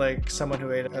is he like someone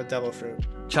who ate a devil fruit?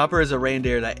 Chopper is a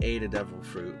reindeer that ate a devil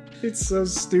fruit. It's so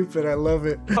stupid. I love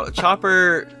it.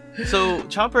 Chopper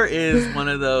is one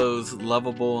of those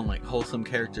lovable and like wholesome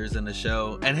characters in the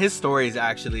show, and his story is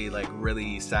actually like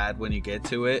really sad when you get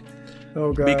to it.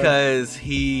 Oh god. Because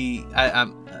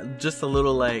I'm just a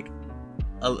little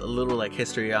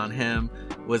history on him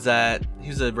was that he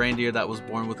was a reindeer that was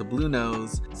born with a blue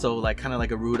nose, so like kind of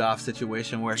like a Rudolph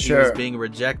situation where he was being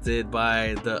rejected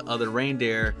by the other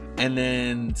reindeer, and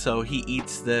then so he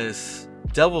eats this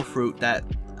devil fruit that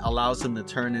allows him to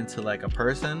turn into like a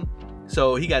person.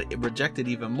 So he got rejected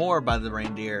even more by the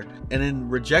reindeer, and then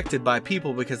rejected by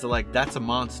people because they're like, that's a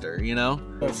monster, you know?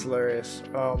 That's hilarious.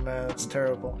 Oh man, that's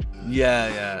terrible.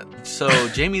 Yeah. So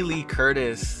Jamie Lee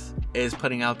Curtis is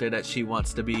putting out there that she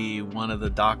wants to be one of the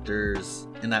doctors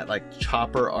in that like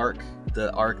Chopper arc,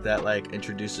 the arc that like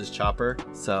introduces Chopper.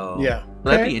 So yeah,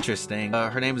 that'd be interesting.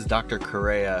 Her name is Dr.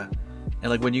 Correa, and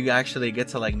like when you actually get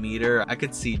to like meet her, I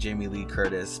could see Jamie Lee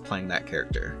Curtis playing that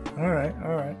character. All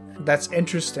right. That's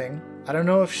interesting. I don't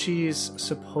know if she's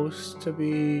supposed to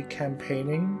be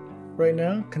campaigning right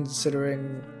now,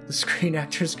 considering the Screen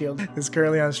Actors Guild is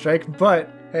currently on strike, but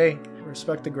hey,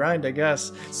 respect the grind, I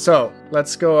guess. So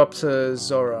let's go up to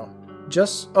Zoro.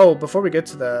 Before we get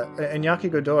to that, Iñaki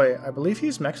Godoy, I believe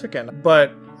he's Mexican,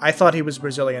 but I thought he was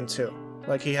Brazilian too.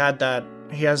 Like he has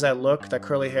that look, that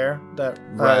curly hair that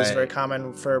is very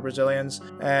common for Brazilians,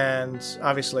 and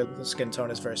obviously the skin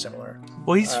tone is very similar.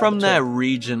 Well, he's from that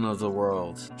region of the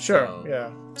world. Sure, so.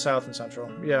 Yeah, South and Central,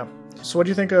 yeah. So what do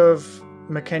you think of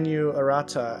Makenyu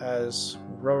Arata as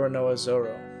Roronoa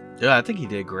Zoro? Yeah, I think he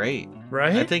did great.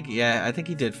 Right? I think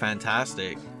he did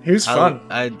fantastic. He was fun.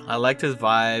 I liked his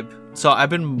vibe. So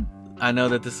I know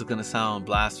that this is going to sound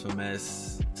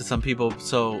blasphemous, to some people.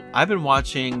 So I've been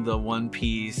watching the One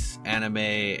Piece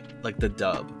anime, like the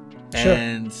dub. Sure.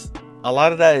 And a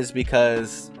lot of that is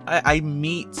because I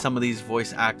meet some of these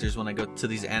voice actors when I go to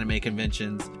these anime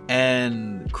conventions,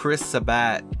 and Chris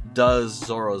Sabat does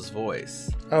Zoro's voice.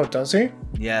 Oh, does he?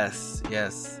 Yes.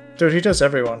 Dude, he does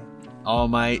everyone. All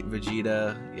Might,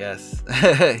 Vegeta, yes.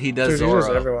 He does Dude, Zoro. he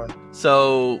does everyone.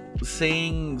 So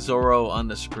seeing Zoro on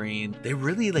the screen, they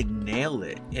really like nailed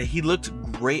it. And he looked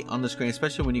great on the screen,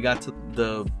 especially when you got to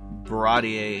the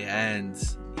Baradier and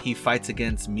he fights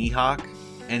against Mihawk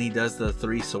and he does the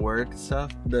three sword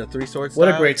stuff. The three sword What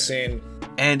style. a great scene.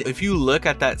 And if you look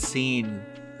at that scene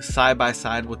side by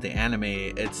side with the anime,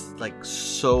 it's like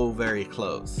so very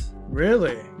close.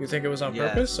 Really? You think it was on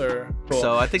Yes. purpose or? Cool.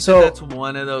 So I think So- that's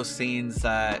one of those scenes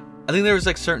that I think there was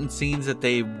like certain scenes that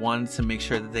they wanted to make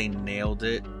sure that they nailed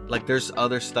it. Like there's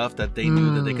other stuff that they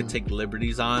knew that they could take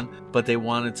liberties on, but they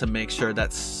wanted to make sure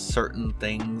that certain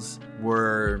things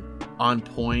were on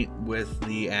point with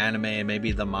the anime and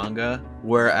maybe the manga.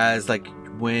 Whereas like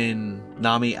when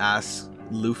Nami asks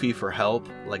Luffy for help,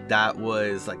 like that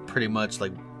was like pretty much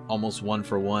like almost one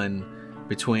for one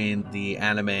between the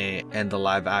anime and the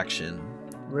live action.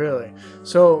 Really?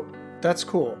 So that's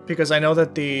cool because I know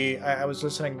that I was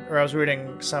listening or I was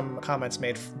reading some comments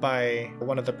made by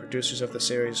one of the producers of the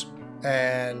series,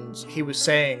 and he was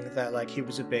saying that like he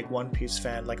was a big One Piece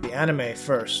fan, like the anime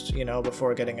first, you know,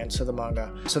 before getting into the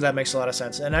manga. So that makes a lot of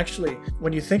sense. And actually,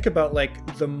 when you think about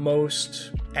like the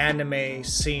most anime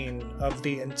scene of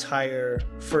the entire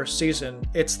first season,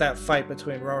 it's that fight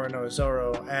between Roronoa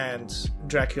Zoro and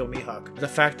Dracula Mihawk. The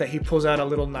fact that he pulls out a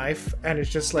little knife and is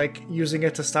just like using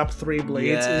it to stop three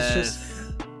blades is just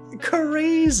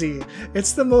crazy.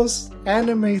 It's the most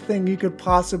anime thing you could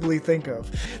possibly think of.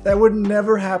 That would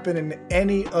never happen in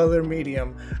any other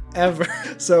medium ever.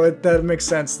 So that makes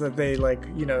sense that they like,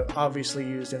 you know, obviously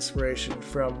used inspiration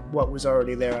from what was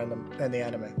already there in the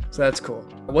anime. So that's cool.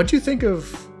 What do you think of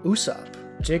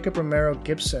Usopp? Jacob Romero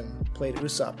Gibson played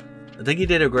Usopp. I think he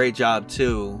did a great job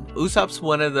too. Usopp's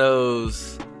one of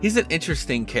those. He's an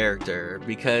interesting character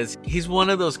because he's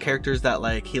one of those characters that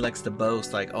like he likes to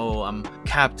boast like, oh, I'm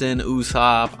Captain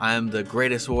Usopp, I'm the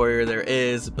greatest warrior there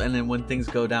is, and then when things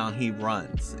go down he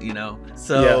runs, you know.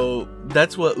 So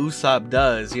that's what Usopp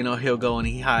does, you know. He'll go and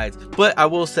he hides. But I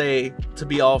will say, to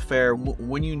be all fair,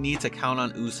 when you need to count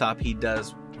on Usopp, he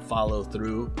does follow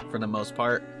through for the most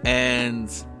part,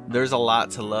 and there's a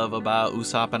lot to love about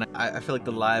Usopp, and I feel like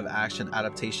the live action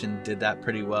adaptation did that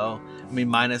pretty well. I mean,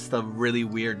 minus the really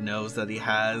weird nose that he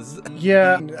has.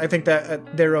 Yeah, I think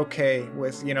that they're okay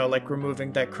with, you know, like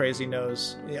removing that crazy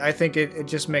nose. I think it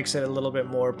just makes it a little bit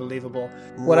more believable.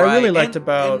 What I really liked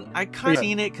about... I kind of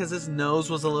seen it because his nose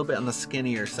was a little bit on the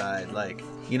skinnier side. Like,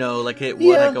 you know, like it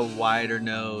was like a wider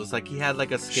nose. Like he had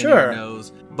like a skinnier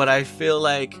nose. But I feel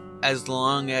like as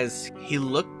long as he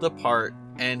looked the part,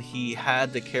 and he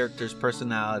had the character's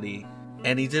personality,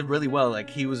 and he did really well. Like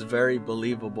he was very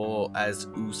believable as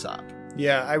Usopp.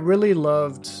 Yeah, I really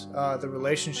loved the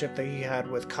relationship that he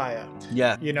had with Kaya.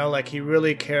 Yeah. You know, like he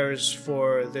really cares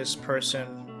for this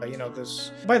person. You know,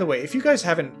 this... By the way, if you guys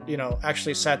haven't, you know,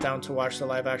 actually sat down to watch the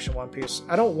live action One Piece,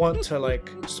 I don't want to,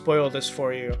 like, spoil this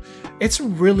for you. It's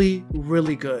really,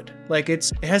 really good. Like, it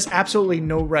has absolutely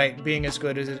no right being as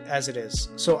good as it is.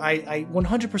 So I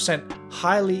 100%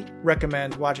 highly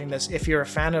recommend watching this. If you're a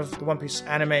fan of the One Piece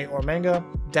anime or manga,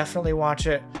 definitely watch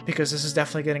it, because this is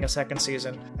definitely getting a second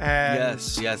season. And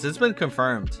yes, it's been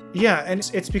confirmed. Yeah, and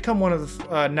it's become one of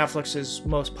Netflix's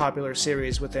most popular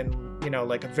series within, you know,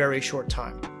 like a very short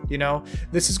time. You know,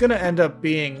 this is going to end up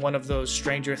being one of those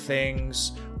Stranger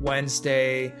Things,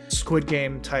 Wednesday, Squid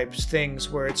Game types things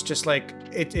where it's just like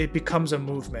it becomes a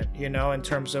movement, you know, in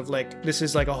terms of like this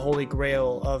is like a holy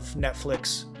grail of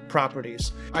Netflix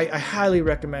properties. I highly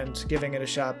recommend giving it a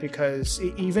shot, because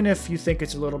even if you think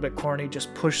it's a little bit corny,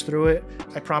 just push through it.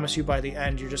 I promise you by the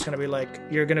end you're just going to be like,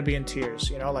 you're going to be in tears,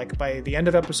 you know, like by the end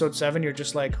of episode 7 you're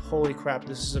just like, holy crap,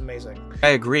 this is amazing. I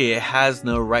agree, it has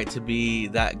no right to be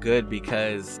that good,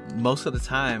 because most of the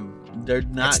time they're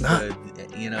not good.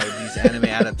 You know, these anime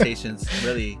adaptations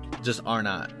really just are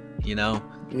not, you know.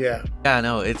 Yeah,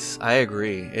 no, I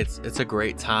agree, it's a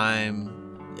great time.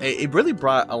 It really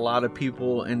brought a lot of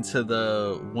people into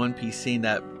the One Piece scene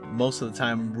that most of the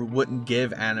time wouldn't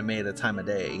give anime the time of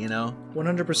day, you know?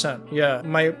 100%. Yeah,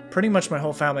 pretty much my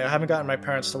whole family. I haven't gotten my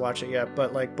parents to watch it yet,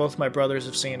 but like both my brothers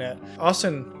have seen it.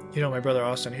 Austin, you know, my brother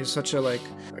Austin, he's such a like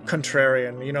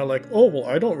contrarian, you know, like, oh, well,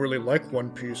 I don't really like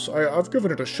One Piece. I've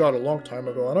given it a shot a long time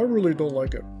ago and I really don't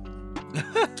like it.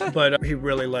 But he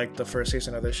really liked the first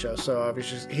season of this show, so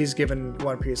obviously he's given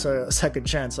One Piece a second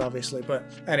chance, obviously. But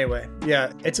anyway,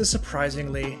 yeah, it's a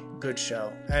surprisingly good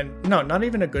show. And no, not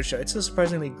even a good show. It's a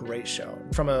surprisingly great show.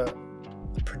 From a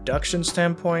production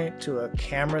standpoint, to a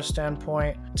camera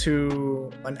standpoint,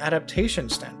 to an adaptation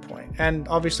standpoint. And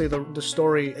obviously the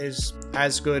story is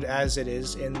as good as it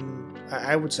is in,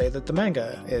 I would say that the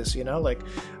manga is, you know, like,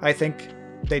 I think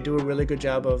they do a really good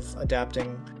job of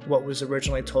adapting what was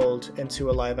originally told into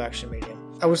a live action medium.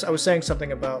 I was saying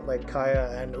something about like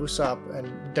Kaya and Usopp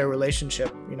and their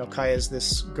relationship. You know, Kaya is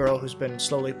this girl who's been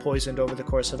slowly poisoned over the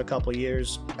course of a couple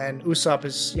years, and Usopp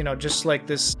is, you know, just like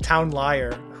this town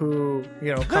liar who,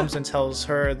 you know, comes and tells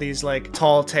her these like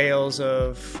tall tales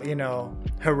of, you know,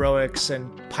 heroics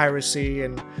and piracy,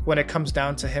 and when it comes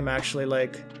down to him actually,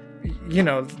 like, you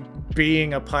know,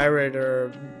 being a pirate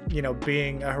or, you know,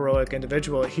 being a heroic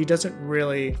individual, he doesn't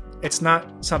really, it's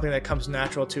not something that comes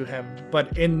natural to him,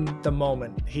 but in the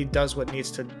moment he does what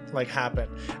needs to like happen.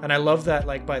 And I love that,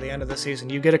 like, by the end of the season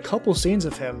you get a couple scenes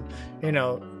of him, you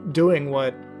know, doing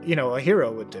what, you know, a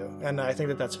hero would do, and I think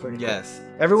that that's pretty cool.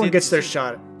 Everyone gets their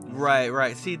shot.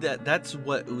 Right. See, that's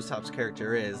what Usopp's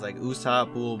character is. Like,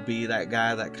 Usopp will be that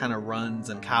guy that kind of runs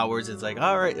and cowers. It's like,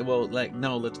 all right, well, like,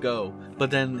 no, let's go.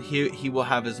 But then he will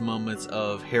have his moments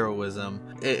of heroism.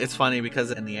 It's funny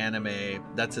because in the anime,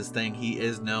 that's his thing. He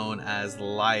is known as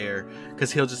Liar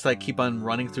because he'll just like keep on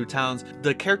running through towns.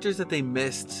 The characters that they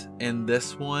missed in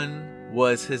this one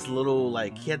was his little,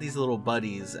 like, he had these little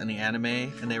buddies in the anime,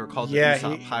 and they were called the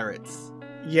Usopp Pirates.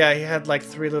 Yeah, he had like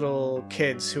 3 little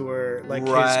kids who were like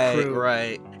his crew.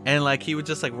 Right. And like he would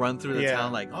just like run through the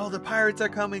town like, oh, the pirates are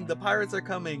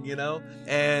coming, you know?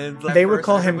 And they would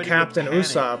call him Captain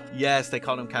Usopp. Yes, they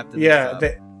called him Captain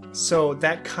Usopp. So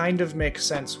that kind of makes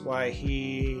sense why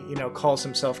he, you know, calls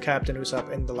himself Captain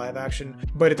Usopp in the live action,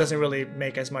 but it doesn't really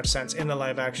make as much sense in the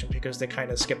live action because they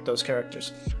kind of skip those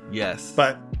characters. Yes.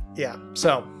 But yeah,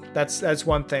 so that's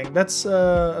one thing. That's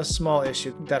a small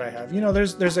issue that I have. You know,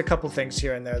 there's a couple things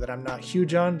here and there that I'm not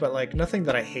huge on, but like nothing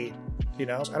that I hate. You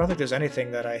know, I don't think there's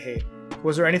anything that I hate.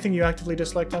 Was there anything you actively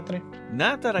disliked, Anthony?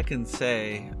 Not that I can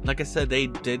say. Like I said, they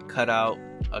did cut out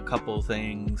a couple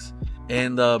things.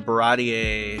 In the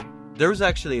Baratier, there was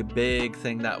actually a big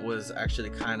thing that was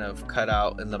actually kind of cut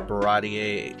out in the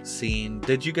Baratier scene.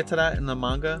 Did you get to that in the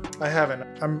manga? I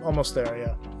haven't. I'm almost there,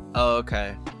 yeah. Oh,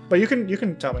 okay. But you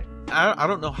can tell me. I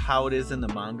don't know how it is in the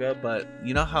manga, but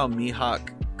you know how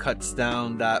Mihawk cuts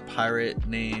down that pirate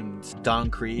named Don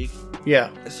Krieg? Yeah.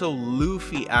 So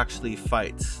Luffy actually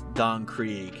fights Don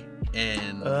Krieg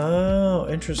in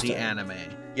interesting. the anime.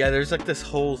 Yeah, there's like this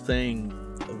whole thing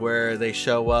where they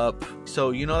show up.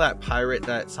 So you know that pirate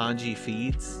that Sanji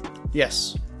feeds?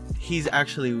 Yes. He's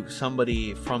actually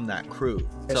somebody from that crew.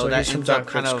 Okay, so that ends up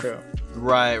kind of crew.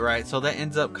 Right. So that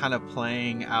ends up kind of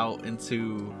playing out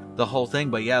into the whole thing.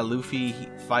 But yeah, Luffy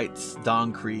fights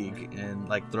Don Krieg and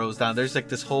like throws down. There's like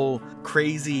this whole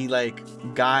crazy like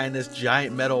guy in this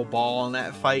giant metal ball in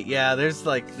that fight. Yeah, there's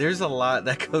a lot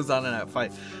that goes on in that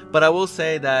fight. But I will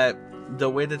say that the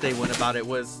way that they went about it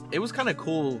was kind of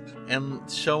cool and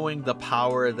showing the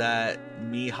power that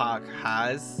Mihawk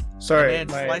has. Sorry, and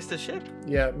sliced the ship.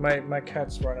 Yeah, my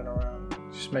cat's running around.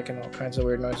 She's making all kinds of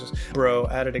weird noises. Bro,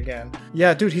 at it again.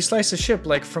 Yeah, dude, he sliced the ship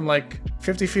like from like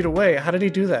 50 feet away. How did he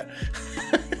do that?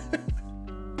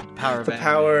 Power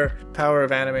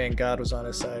of anime, and God was on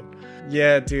his side.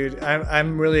 Yeah, dude,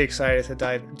 I'm really excited to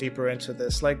dive deeper into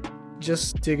this. Like,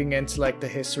 just digging into like the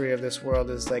history of this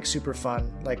world is like super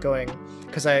fun. Like going,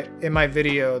 because in my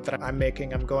video that I'm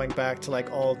making, I'm going back to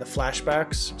like all the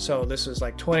flashbacks. So this is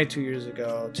like 22 years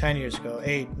ago, 10 years ago,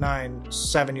 8, 9,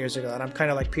 7 years ago, and I'm kind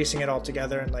of like piecing it all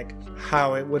together and like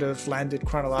how it would have landed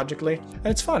chronologically. And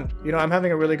it's fun. You know, I'm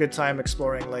having a really good time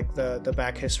exploring like the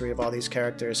back history of all these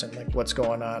characters and like what's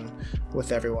going on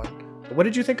with everyone. What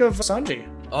did you think of Sanji?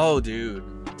 Oh, dude,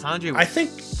 Sanji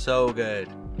was so good.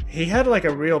 He had like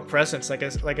a real presence, like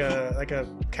a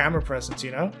camera presence,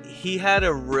 you know? He had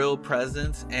a real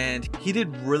presence, and he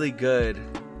did really good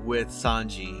with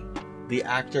Sanji. The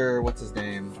actor, what's his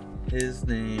name? His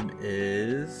name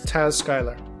is Taz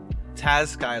Skylar.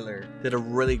 Taz Skylar did a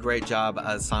really great job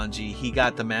as Sanji. He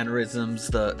got the mannerisms,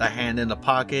 the hand in the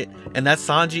pocket, and that's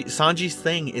Sanji's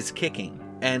thing is kicking,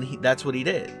 and that's what he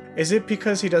did. Is it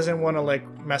because he doesn't want to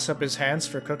like mess up his hands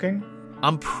for cooking?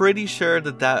 I'm pretty sure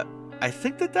that I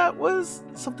think that was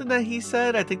something that he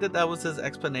said. I think that was his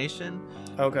explanation.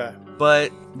 Okay.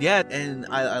 But yeah, and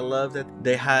I love that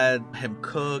they had him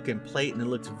cook and plate, and it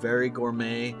looked very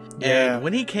gourmet. Yeah. And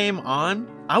when he came on,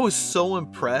 I was so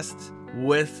impressed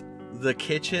with the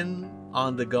kitchen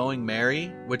on the Going Merry,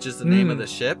 which is the name of the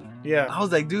ship. Yeah. I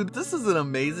was like, dude, this is an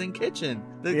amazing kitchen.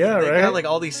 They right? got like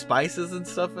all these spices and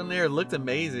stuff in there. It looked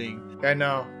amazing. I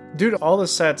know. Dude, all the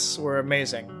sets were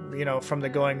amazing. You know, from the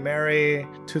Going Merry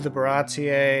to the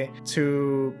Baratier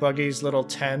to Buggy's little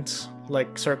tent,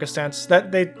 like circus tents.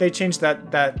 That they changed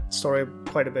that story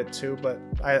quite a bit too, but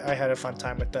I had a fun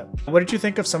time with them. What did you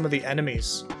think of some of the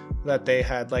enemies that they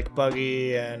had, like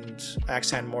Buggy and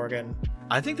Axe Hand Morgan?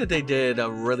 I think that they did a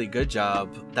really good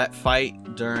job. That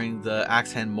fight during the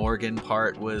Axe Hand Morgan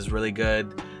part was really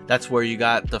good. That's where you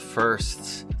got the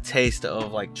first taste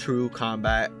of like true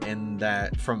combat in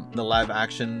that from the live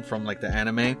action from like the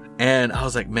anime. And I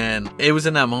was like, man, it was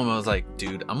in that moment I was like,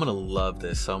 dude, I'm gonna love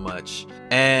this so much.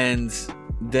 And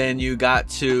then you got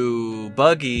to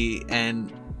Buggy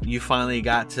and you finally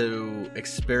got to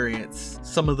experience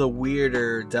some of the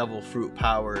weirder devil fruit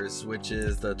powers, which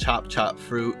is the chop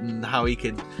fruit and how he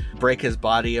could break his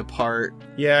body apart.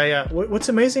 Yeah. What's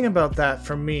amazing about that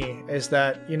for me is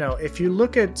that, you know, if you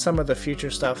look at some of the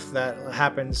future stuff that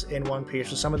happens in One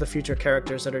Piece, or some of the future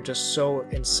characters that are just so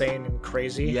insane and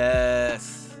crazy.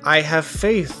 Yes. I have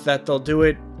faith that they'll do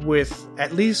it with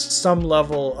at least some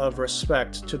level of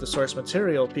respect to the source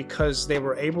material, because they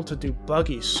were able to do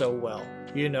Buggy so well.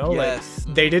 You know, yes.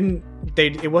 Like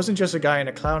it wasn't just a guy in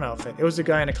a clown outfit. It was a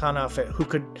guy in a clown outfit who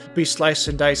could be sliced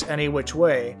and diced any which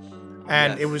way.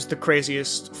 And It was the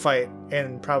craziest fight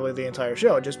in probably the entire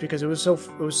show, just because it was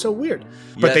so weird.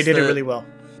 But they did it really well.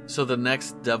 So the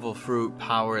next devil fruit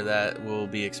power that we'll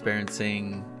be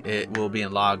experiencing, it will be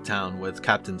in Logtown with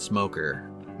Captain Smoker.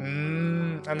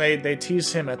 And they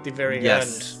tease him at the very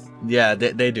end. Yeah,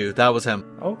 they do. That was him.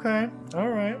 Okay, all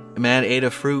right. Man ate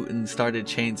a fruit and started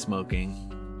chain smoking.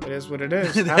 It is what it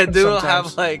is. That dude will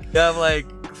have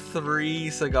like 3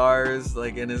 cigars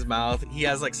like in his mouth. He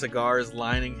has like cigars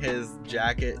lining his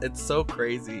jacket. It's so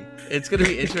crazy. It's gonna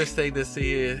be interesting to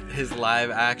see his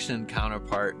live action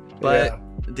counterpart. But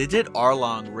they did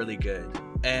Arlong really good,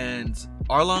 and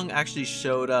Arlong actually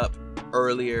showed up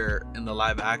earlier in the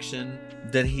live action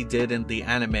than he did in the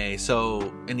anime.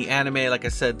 So in the anime, like I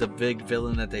said, the big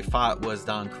villain that they fought was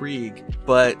Don Krieg,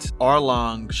 but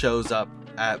Arlong shows up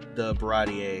at the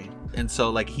Baratier, and so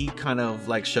like he kind of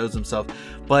like shows himself.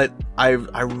 But I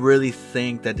really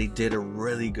think that they did a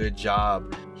really good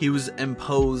job. He was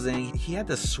imposing, he had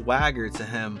the swagger to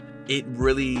him. It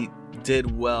really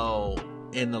did well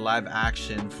in the live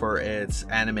action for its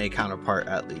anime counterpart,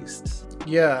 at least.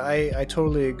 Yeah, I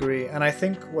totally agree. And I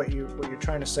think what you're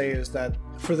trying to say is that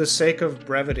for the sake of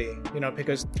brevity, you know,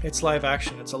 because it's live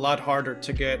action, it's a lot harder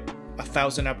to get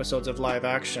 1,000 episodes of live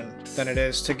action than it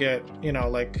is to get, you know,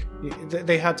 like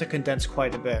they had to condense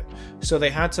quite a bit. So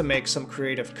they had to make some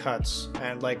creative cuts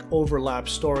and like overlap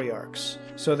story arcs.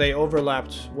 So they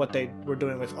overlapped what they were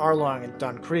doing with Arlong and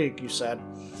Don Krieg, you said.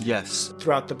 Yes.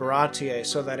 Throughout the Baratier,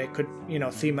 so that it could, you know,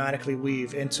 thematically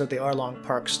weave into the Arlong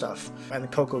Park stuff and the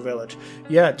Cocoa Village.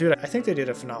 Yeah, dude, I think they did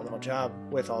a phenomenal job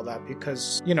with all that,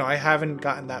 because, you know, I haven't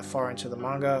gotten that far into the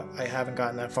manga, I haven't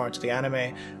gotten that far into the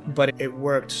anime, but it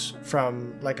worked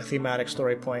from like a thematic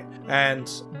story point.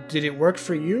 And did it work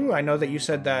for you? I know that you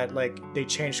said that like they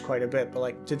changed quite a bit, but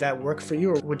like, did that work for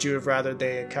you, or would you have rather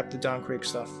they kept the Don Krieg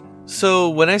stuff? So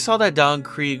when I saw that Don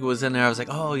Krieg was in there, I was like,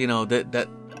 oh, you know, that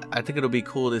I think it'll be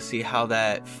cool to see how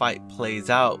that fight plays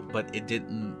out, but it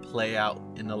didn't play out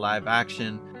in the live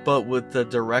action. But with the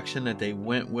direction that they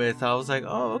went with, I was like,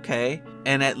 oh, okay.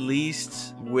 And at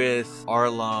least with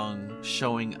Arlong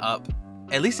showing up,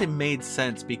 at least it made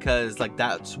sense, because like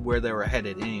that's where they were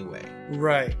headed anyway.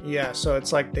 Right, yeah, so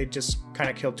it's like they just kind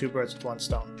of killed 2 birds with 1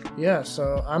 stone. Yeah,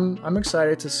 so I'm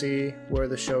excited to see where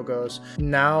the show goes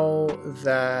now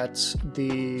that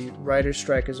the writer's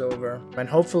strike is over. And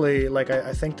hopefully, like,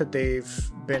 I think that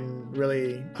they've been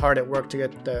really hard at work to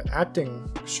get the acting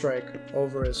strike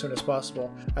over as soon as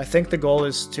possible. I think the goal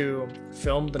is to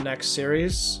film the next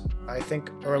series, I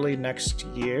think early next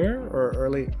year, or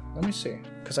let me see,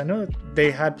 because I know that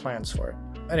they had plans for it.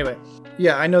 Anyway,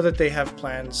 yeah, I know that they have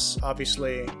plans,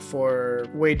 obviously, for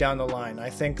way down the line. I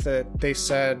think that they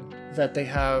said that they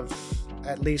have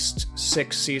at least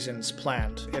 6 seasons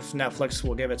planned, if Netflix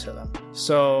will give it to them.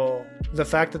 So the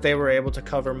fact that they were able to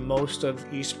cover most of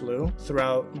East Blue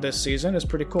throughout this season is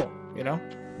pretty cool, you know?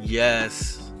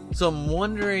 Yes. So I'm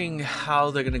wondering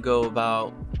how they're going to go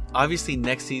about, obviously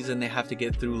next season they have to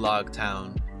get through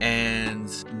Logtown and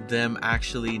them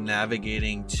actually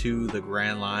navigating to the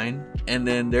Grand Line. And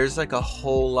then there's like a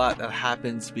whole lot that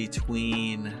happens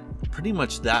between pretty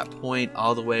much that point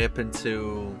all the way up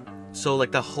into... So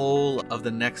like the whole of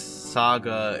the next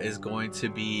saga is going to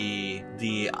be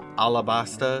the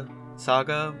Alabasta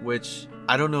saga, which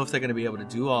I don't know if they're going to be able to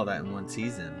do all that in one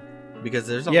season. Because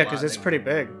there's a lot. Yeah, because it's pretty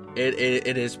big.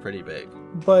 It is pretty big.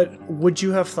 But would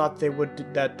you have thought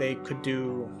that they could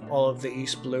do all of the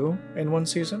East Blue in one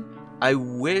season? I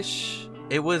wish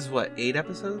it was 8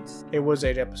 episodes? It was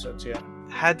 8 episodes, yeah.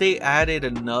 Had they added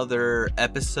another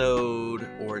episode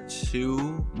or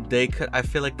 2, I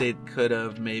feel like they could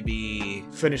have maybe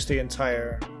finished the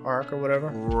entire arc or whatever.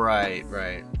 Right.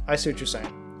 I see what you're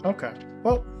saying. Okay.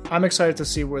 Well, I'm excited to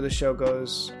see where the show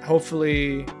goes.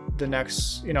 Hopefully the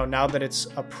next, now that it's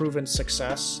a proven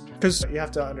success, because you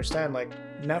have to understand, like,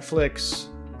 Netflix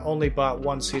only bought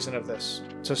 1 season of this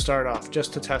to start off,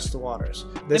 just to test the waters.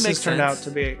 This turned out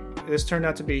to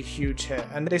be a huge hit,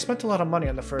 and they spent a lot of money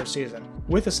on the first season.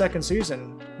 With the second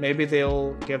season, maybe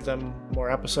they'll give them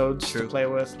more episodes to play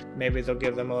with. Maybe they'll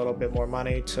give them a little bit more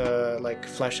money to like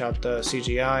flesh out the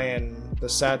CGI and the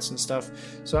sets and stuff.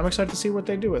 So I'm excited to see what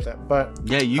they do with it. But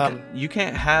yeah, you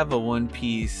can't have a One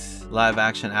Piece live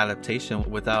action adaptation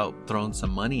without throwing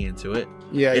some money into it.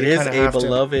 Yeah, it is a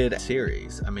beloved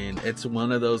series. I mean, it's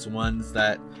one of those ones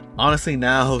that honestly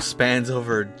now spans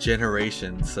over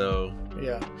generations. So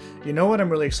yeah, you know what I'm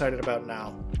really excited about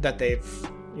now that they've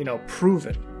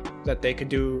proven that they could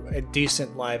do a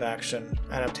decent live action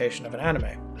adaptation of an anime.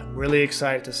 I'm really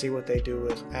excited to see what they do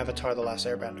with Avatar: The Last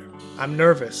Airbender. I'm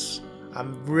nervous.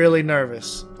 I'm really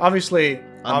nervous. Obviously.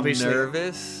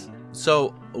 Nervous. So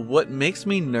what makes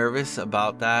me nervous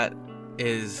about that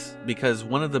is because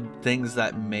one of the things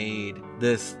that made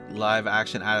this live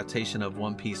action adaptation of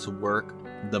One Piece work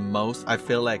the most, I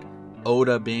feel like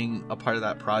Oda being a part of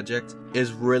that project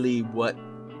is really what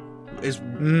is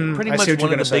pretty much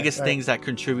one of the biggest things that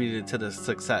contributed to the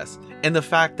success. And the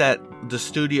fact that the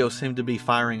studio seemed to be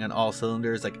firing on all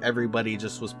cylinders, like everybody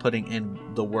just was putting in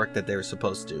the work that they were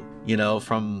supposed to,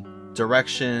 from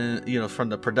direction, from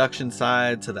the production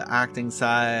side to the acting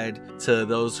side to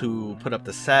those who put up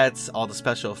the sets, all the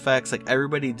special effects, like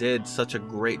everybody did such a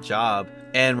great job.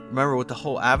 And remember, with the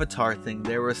whole Avatar thing,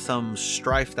 there was some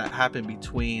strife that happened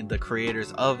between the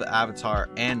creators of Avatar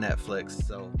and Netflix.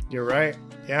 So you're right.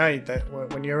 Yeah,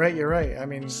 when you're right, you're right. I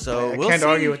mean, I can't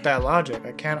argue with that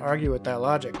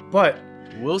logic. But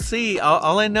we'll see.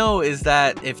 All I know is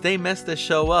that if they mess the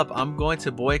show up, I'm going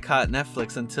to boycott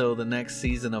Netflix until the next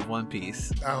season of One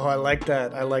Piece. Oh, I like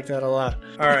that. I like that a lot.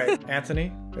 All right,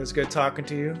 Anthony, it was good talking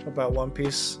to you about One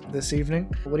Piece this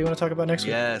evening. What do you want to talk about next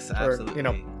week? Yes, absolutely.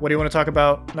 Or, what do you want to talk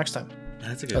about next time?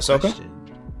 That's a good question.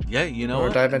 Yeah, or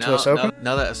dive into Ahsoka?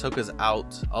 Now that Ahsoka's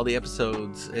out, all the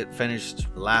episodes, it finished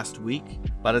last week.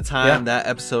 By the time that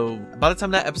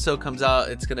episode comes out,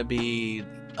 it's gonna be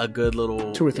a good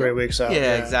little 2 or 3 weeks out.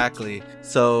 Yeah, exactly.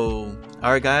 So,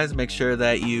 all right, guys, make sure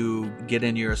that you get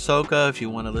in your Ahsoka if you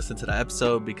want to listen to the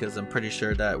episode, because I'm pretty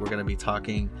sure that we're going to be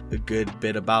talking a good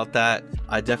bit about that.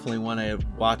 I definitely want to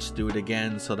watch through it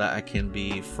again so that I can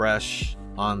be fresh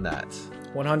on that.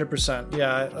 100%.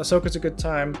 Yeah, Ahsoka's a good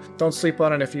time. Don't sleep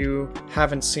on it if you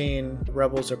haven't seen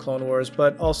Rebels or Clone Wars,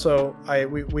 but also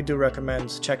we do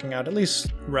recommend checking out at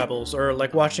least Rebels, or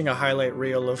like watching a highlight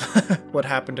reel of what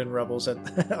happened in Rebels on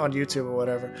YouTube or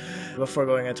whatever before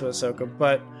going into Ahsoka.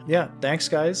 But yeah, thanks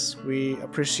guys. We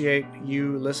appreciate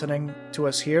you listening to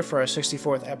us here for our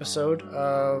 64th episode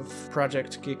of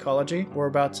Project Geekology. We're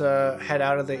about to head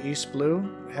out of the East Blue,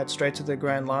 head straight to the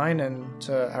Grand Line and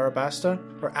to Arabasta,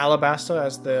 or Alabasta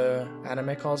as the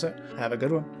anime calls it. Have a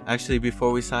good one. Actually,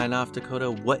 before we sign off, Dakota,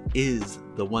 what is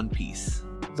the One Piece?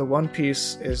 The One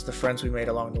Piece is the friends we made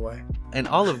along the way. And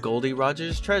all of Goldie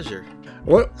Roger's treasure.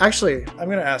 What? Actually, I'm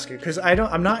gonna ask you, because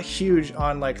I'm not huge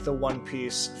on like the One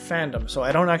Piece fandom, so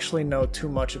I don't actually know too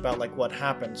much about like what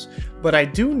happens. But I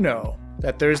do know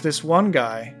that there's this one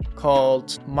guy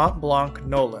called Mont Blanc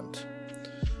Noland,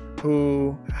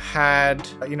 who had,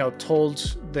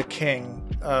 told the king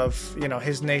of,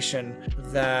 his nation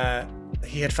that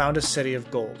he had found a city of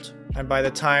gold. And by the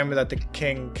time that the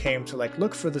king came to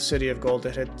look for the city of gold,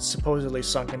 it had supposedly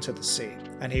sunk into the sea.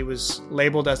 And he was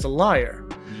labeled as a liar.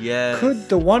 Yes. Could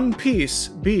the One Piece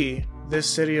be this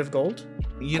city of gold?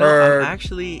 I'm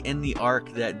actually in the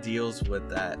arc that deals with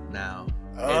that now.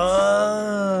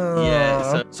 Oh.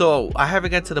 Yeah. So I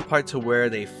haven't got to the part to where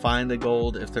they find the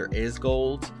gold, if there is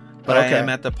gold. But okay. I am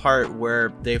at the part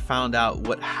where they found out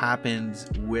what happened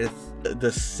with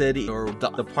the city, or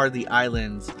the part of the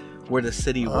islands where the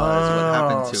city was, what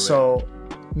happened to it. So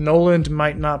Noland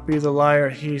might not be the liar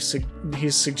he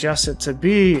suggested to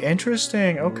be.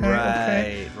 Interesting.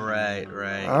 Okay.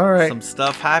 Right. All right. Some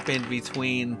stuff happened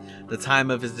between the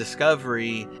time of his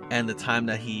discovery and the time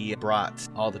that he brought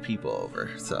all the people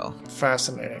over. So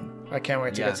fascinating. I can't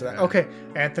wait to get to that. Okay,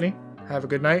 Anthony, have a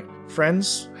good night.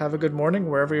 Friends, have a good morning,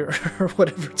 wherever you're, or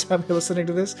whatever time you're listening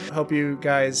to this. Hope you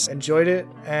guys enjoyed it,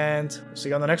 and see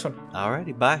you on the next one.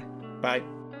 Alrighty, bye.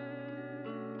 Bye.